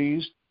well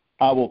pleased,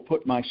 I will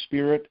put my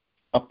spirit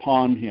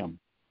upon him.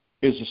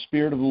 Is the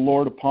Spirit of the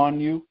Lord upon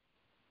you?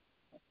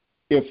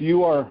 If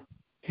you are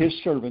his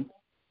servant,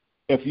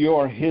 if you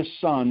are his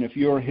son, if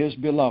you are his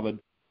beloved,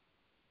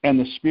 and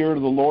the Spirit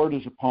of the Lord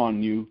is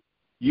upon you,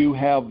 you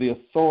have the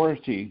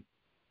authority,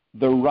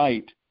 the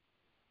right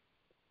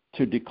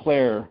to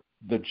declare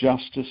the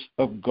justice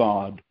of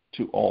God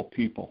to all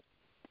people.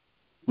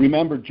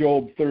 Remember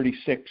Job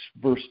 36,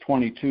 verse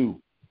 22.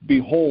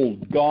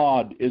 Behold,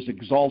 God is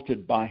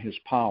exalted by his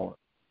power.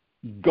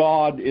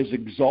 God is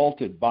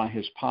exalted by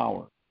his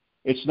power.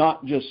 It's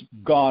not just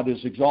God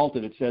is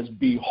exalted. It says,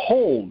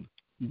 behold,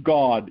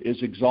 God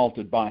is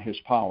exalted by his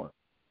power.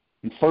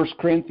 In 1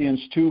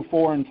 Corinthians 2,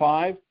 4, and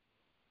 5,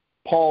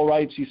 Paul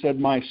writes, he said,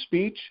 my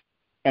speech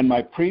and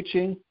my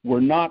preaching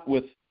were not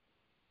with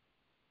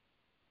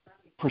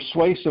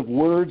persuasive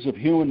words of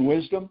human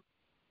wisdom,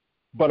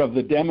 but of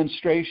the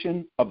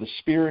demonstration of the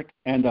Spirit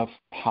and of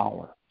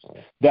power,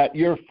 that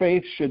your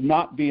faith should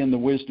not be in the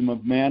wisdom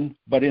of men,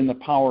 but in the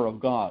power of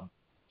God.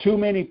 Too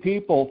many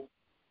people,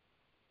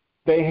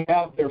 they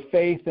have their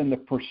faith in the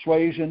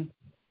persuasion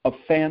of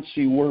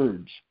fancy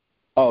words,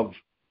 of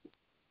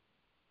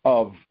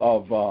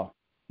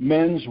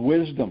men's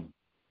wisdom.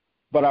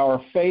 But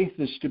our faith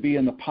is to be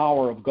in the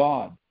power of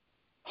God.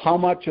 How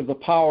much of the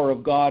power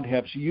of God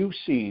have you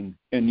seen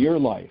in your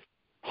life?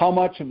 How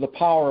much of the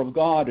power of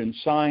God in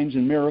signs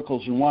and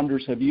miracles and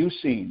wonders have you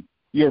seen?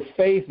 Your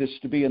faith is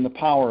to be in the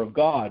power of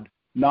God,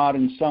 not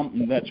in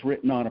something that's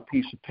written on a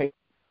piece of paper.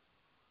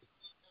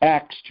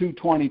 Acts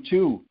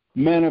 2:22,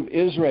 men of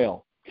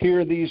Israel,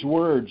 hear these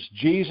words,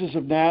 Jesus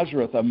of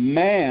Nazareth, a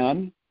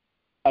man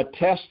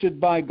attested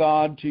by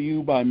God to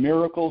you by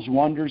miracles,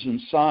 wonders,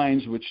 and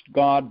signs which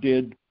God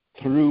did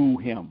through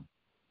him.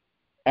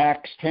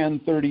 Acts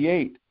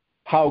 10:38,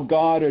 how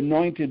God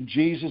anointed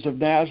Jesus of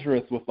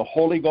Nazareth with the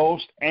Holy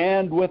Ghost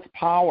and with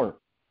power,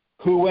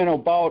 who went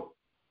about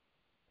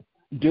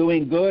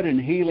doing good and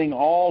healing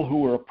all who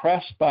were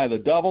oppressed by the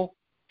devil,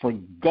 for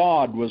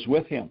God was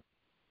with him.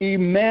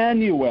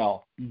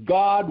 Emmanuel,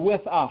 God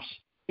with us.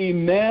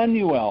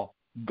 Emmanuel,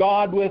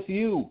 God with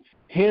you.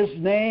 His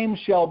name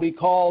shall be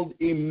called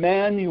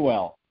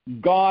Emmanuel,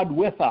 God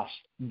with us,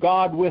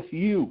 God with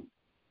you.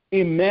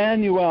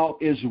 Emmanuel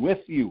is with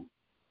you.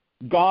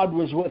 God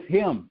was with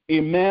him,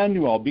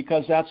 Emmanuel,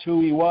 because that's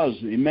who he was,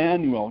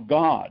 Emmanuel,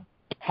 God.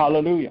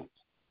 Hallelujah.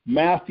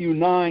 Matthew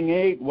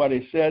 9:8, what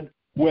he said,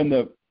 when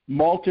the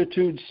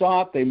multitude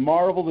saw it, they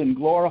marveled and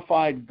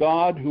glorified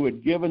God who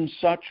had given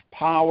such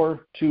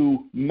power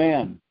to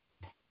men.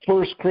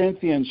 1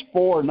 Corinthians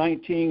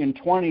 4:19 and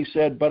 20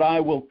 said, but I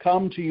will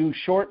come to you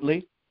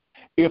shortly,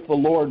 if the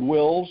Lord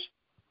wills,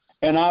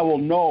 and I will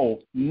know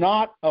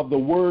not of the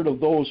word of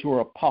those who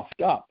are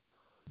puffed up,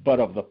 but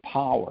of the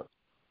power.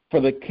 For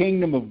the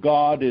kingdom of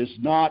God is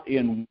not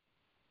in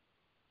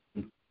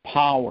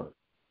power.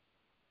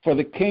 For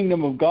the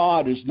kingdom of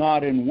God is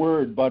not in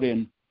word, but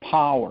in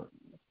power.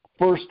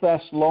 1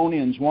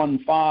 Thessalonians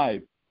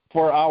 1:5,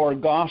 for our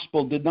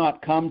gospel did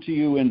not come to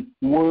you in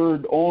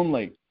word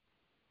only,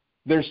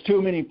 There's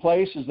too many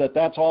places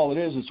that's all it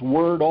is. It's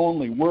word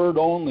only, word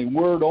only,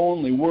 word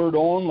only, word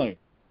only.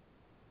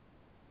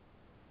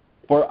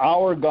 For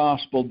our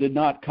gospel did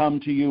not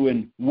come to you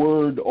in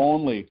word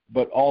only,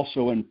 but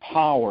also in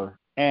power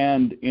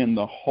and in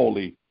the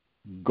Holy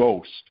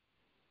Ghost.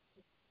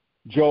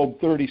 Job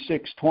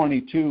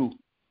 36:22,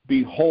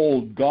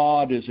 behold,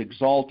 God is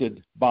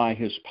exalted by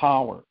his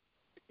power.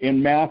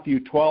 In Matthew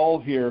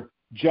 12 here,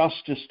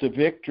 justice to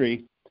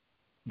victory,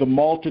 the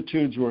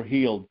multitudes were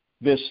healed.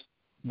 This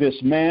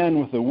man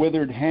with a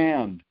withered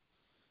hand,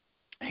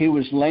 he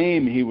was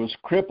lame, he was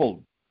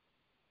crippled,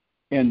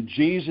 and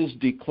Jesus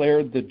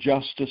declared the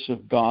justice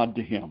of God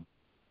to him.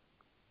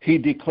 He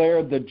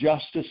declared the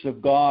justice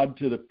of God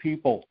to the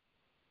people.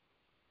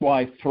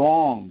 Why,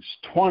 throngs,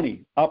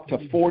 20, up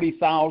to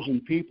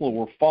 40,000 people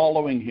were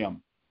following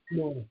him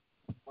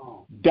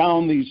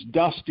down these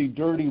dusty,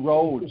 dirty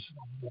roads.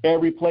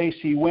 Every place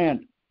he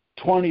went,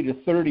 20 to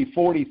 30,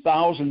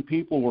 40,000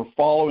 people were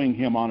following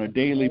him on a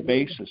daily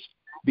basis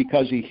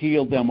because he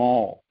healed them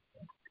all.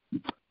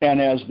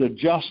 And as the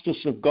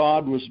justice of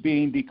God was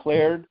being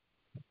declared,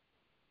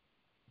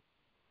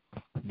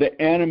 the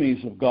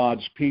enemies of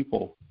God's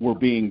people were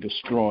being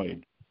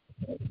destroyed.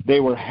 They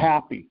were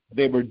happy.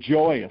 They were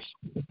joyous.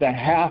 The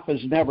half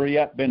has never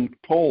yet been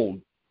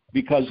told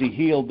because he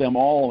healed them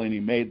all and he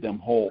made them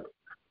whole.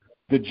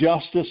 The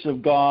justice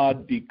of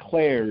God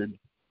declared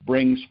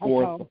brings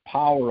forth the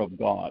power of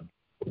God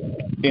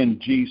in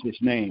Jesus'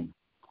 name.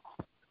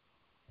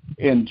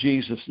 In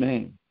Jesus'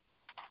 name.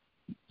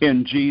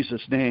 In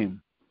Jesus'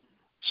 name.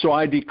 So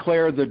I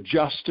declare the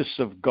justice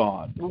of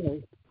God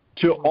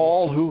to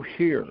all who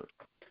hear,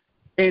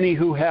 any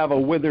who have a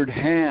withered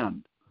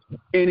hand,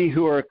 any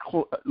who are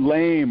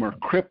lame or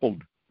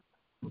crippled.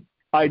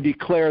 I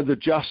declare the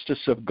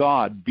justice of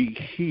God be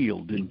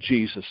healed in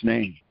Jesus'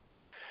 name.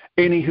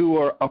 Any who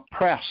are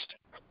oppressed,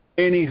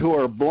 any who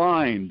are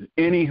blind,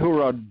 any who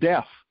are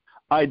deaf,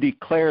 I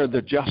declare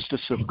the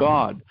justice of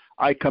God.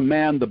 I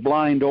command the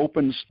blind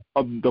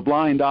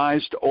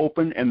eyes to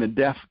open and the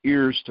deaf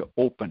ears to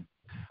open.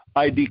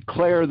 I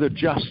declare the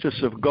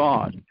justice of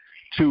God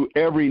to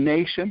every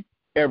nation,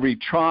 every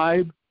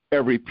tribe,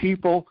 every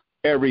people,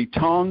 every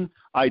tongue.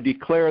 I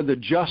declare the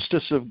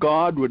justice of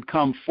God would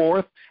come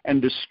forth and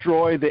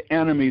destroy the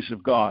enemies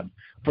of God.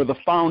 For the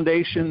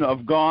foundation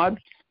of God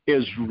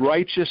is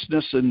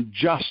righteousness and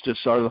justice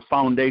are the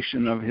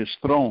foundation of his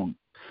throne.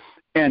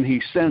 And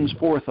he sends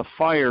forth a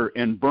fire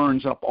and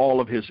burns up all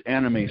of his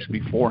enemies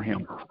before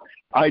him.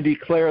 I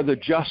declare the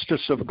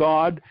justice of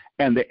God,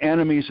 and the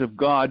enemies of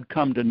God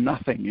come to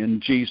nothing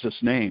in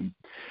Jesus' name.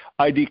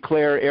 I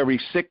declare every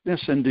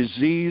sickness and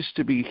disease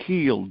to be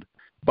healed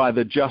by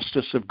the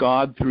justice of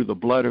God through the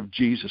blood of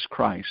Jesus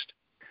Christ.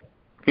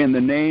 In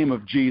the name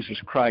of Jesus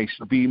Christ,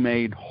 be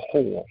made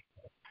whole.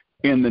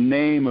 In the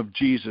name of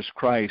Jesus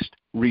Christ,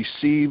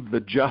 receive the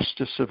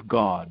justice of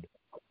God.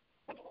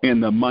 In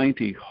the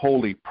mighty,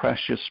 holy,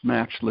 precious,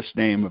 matchless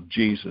name of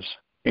Jesus.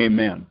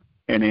 Amen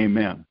and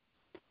amen.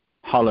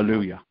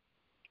 Hallelujah.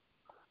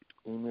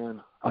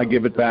 Amen. I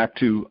give it back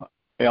to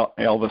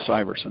Elvis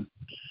Iverson.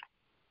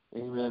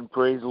 Amen.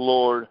 Praise the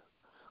Lord.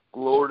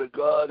 Glory to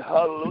God.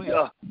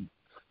 Hallelujah.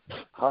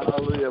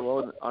 Hallelujah.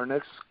 Well, our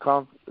next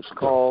conference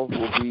call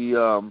will be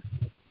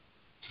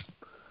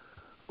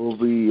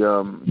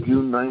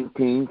June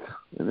 19th,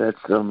 and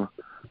that's a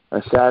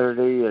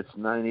Saturday. It's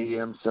 9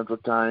 a.m. Central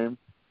Time,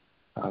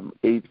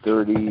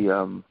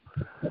 8:30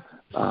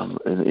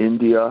 in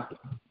India,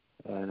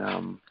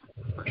 and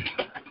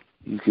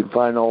you can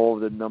find all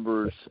of the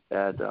numbers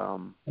at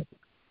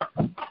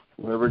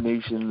whatever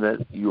nation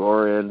that you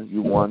are in.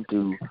 You want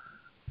to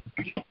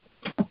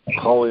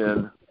call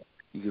in.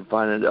 You can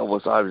find it at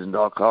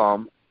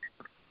elvisiverson.com.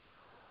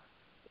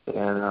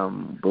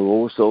 And but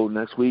also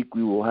next week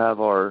we will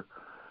have our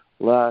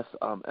last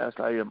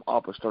SIM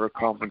Apostolic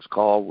Conference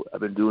call. I've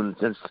been doing it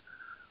since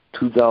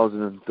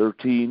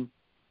 2013,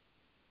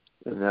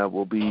 and that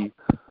will be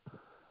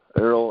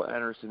Errol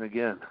Anderson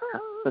again.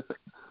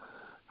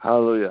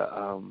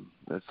 Hallelujah.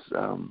 That's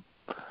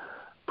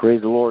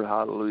praise the Lord.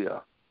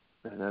 Hallelujah.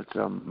 And that's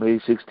May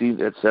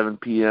 16th at 7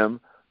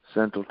 p.m.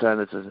 Central Time.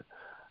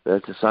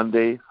 That's a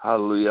Sunday.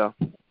 Hallelujah.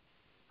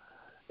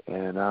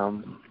 And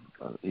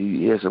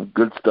he has some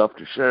good stuff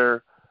to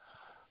share.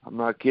 I'm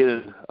not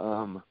kidding.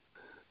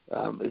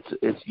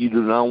 It's you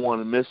do not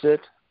want to miss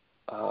it.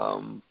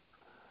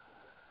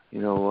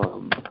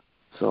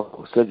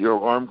 So set your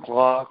alarm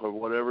clock or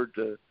whatever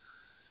to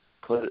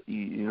put if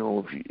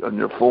you, on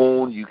your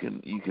phone you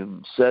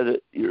can set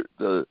it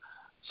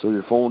so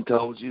your phone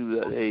tells you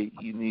that hey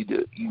you need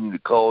to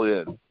call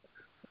in.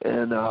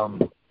 And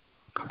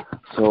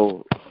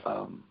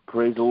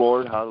praise the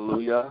Lord.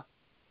 Hallelujah.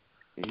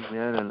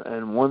 Amen.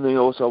 And one thing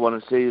also I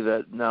want to say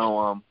that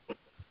now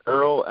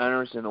Errol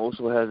Anderson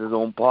also has his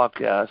own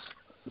podcast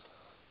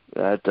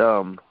at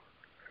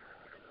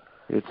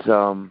it's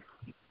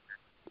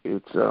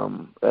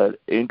at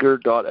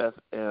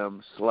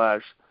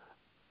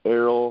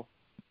anchor.fm/Errol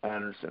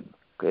Anderson.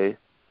 Okay,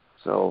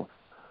 so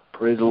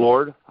praise the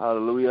Lord,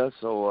 hallelujah.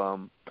 So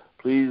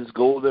please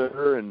go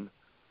there and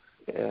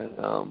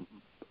and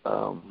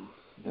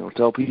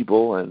tell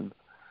people, and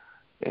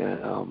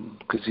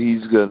because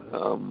he's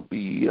gonna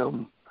be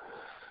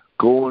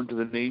going to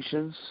the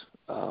nations.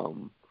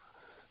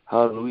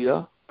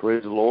 Hallelujah,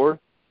 praise the Lord,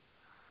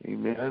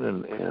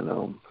 amen.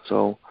 And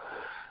so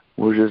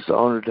we're just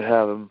honored to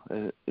have him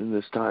in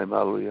this time.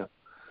 Hallelujah,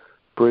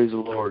 praise the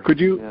Lord. Could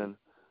you? Amen.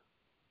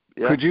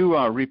 Yeah. Could you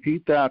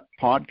repeat that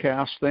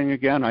podcast thing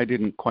again? I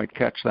didn't quite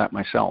catch that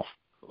myself.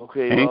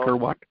 Okay. Anchor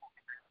what?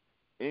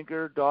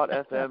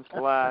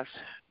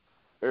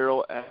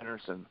 Anchor.fm/Errol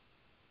Anderson.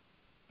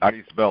 How do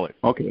you spell it?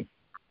 Okay.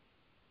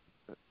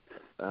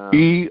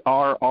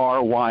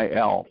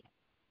 ERRYL.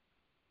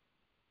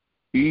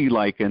 E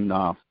like in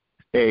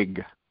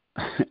egg.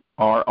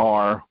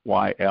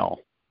 RRYL.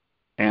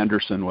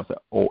 Anderson with an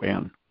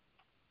ON.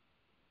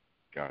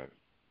 Got it.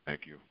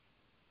 Thank you.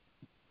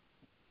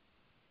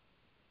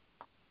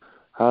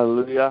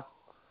 Hallelujah.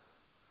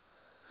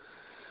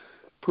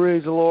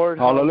 Praise the Lord.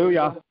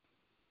 Hallelujah.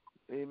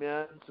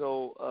 Amen.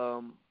 So,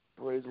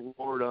 praise the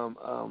Lord.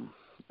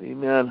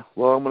 Amen.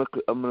 Well, I'm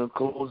gonna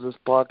close this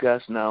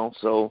podcast now.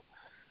 So,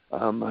 I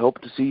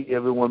hope to see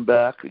everyone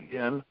back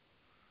again.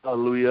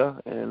 Hallelujah.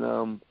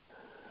 And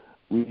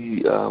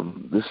me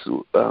and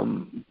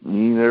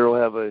Errol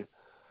have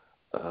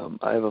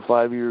I have a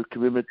 5-year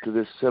commitment to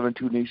this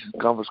 7-2 Nations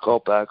Conference call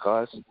back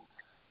class.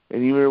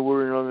 And even if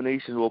we're in other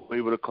nations, we'll be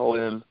able to call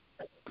in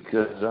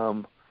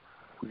because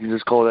we can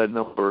just call that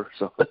number.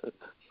 So,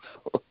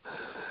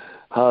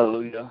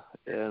 hallelujah.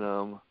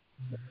 And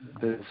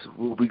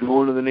we'll be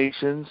going to the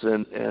nations,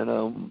 and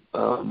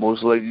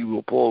most likely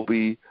we'll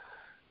probably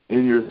be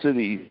in your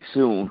city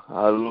soon.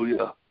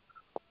 Hallelujah.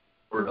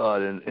 For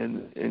God,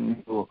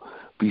 and you'll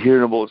be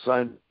hearing about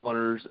sign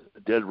wonders,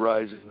 the dead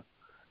rising,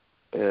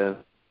 and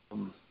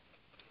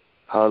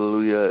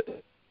hallelujah.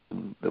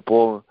 The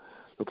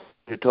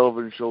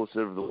television show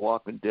said of the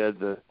Walking Dead,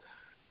 the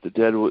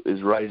dead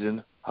is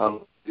rising.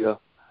 Hallelujah.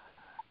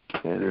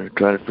 And they're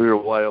trying to figure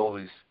out why all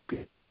these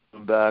people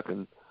come back,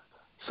 and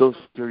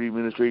Social Security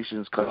Administration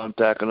is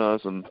contacting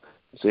us and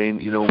saying,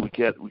 we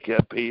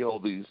can't pay all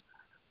these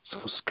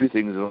Social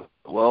Security things.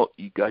 Well,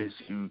 you guys,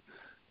 you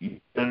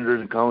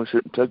senators and Congress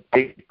shouldn't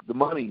take the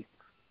money,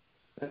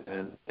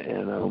 and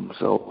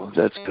so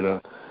it's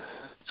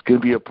gonna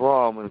be a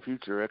problem in the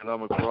future,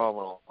 economic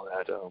problem, all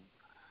that,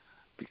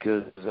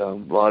 because a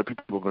lot of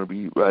people are going to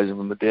be rising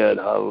from the dead.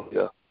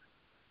 Hallelujah.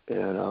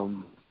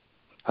 And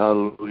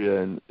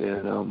hallelujah,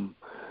 and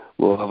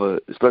we'll have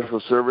a special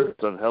service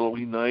on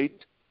Halloween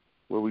night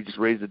where we just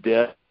raise the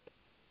dead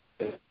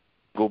and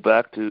go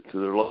back to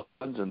their loved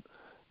ones and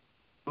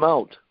come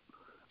out.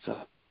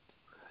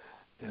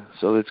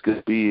 So it's going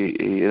to be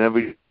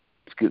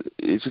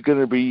it's going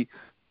to be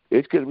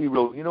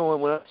real. You know what?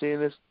 When I'm saying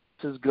this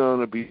is going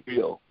to be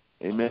real.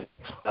 Amen.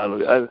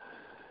 And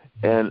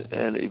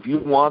if you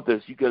want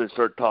this, you got to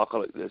start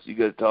talking like this. You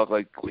got to talk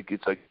like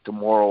it's like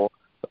tomorrow,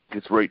 like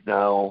it's right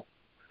now.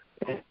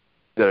 You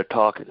got to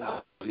talk it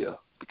out,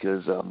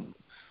 because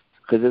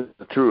it's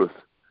the truth.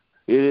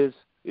 It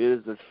is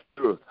the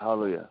truth.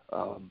 Hallelujah.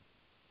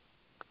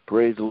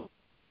 Praise the Lord.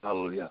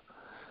 Hallelujah.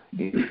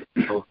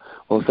 So,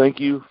 well, thank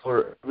you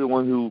for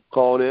everyone who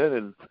called in,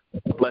 and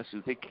bless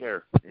you. Take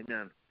care.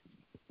 Amen.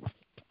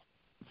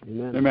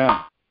 Amen.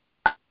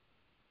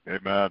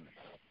 Amen.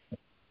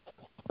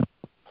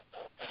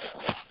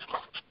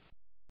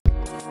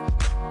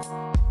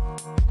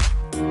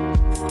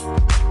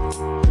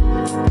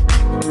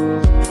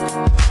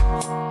 Amen.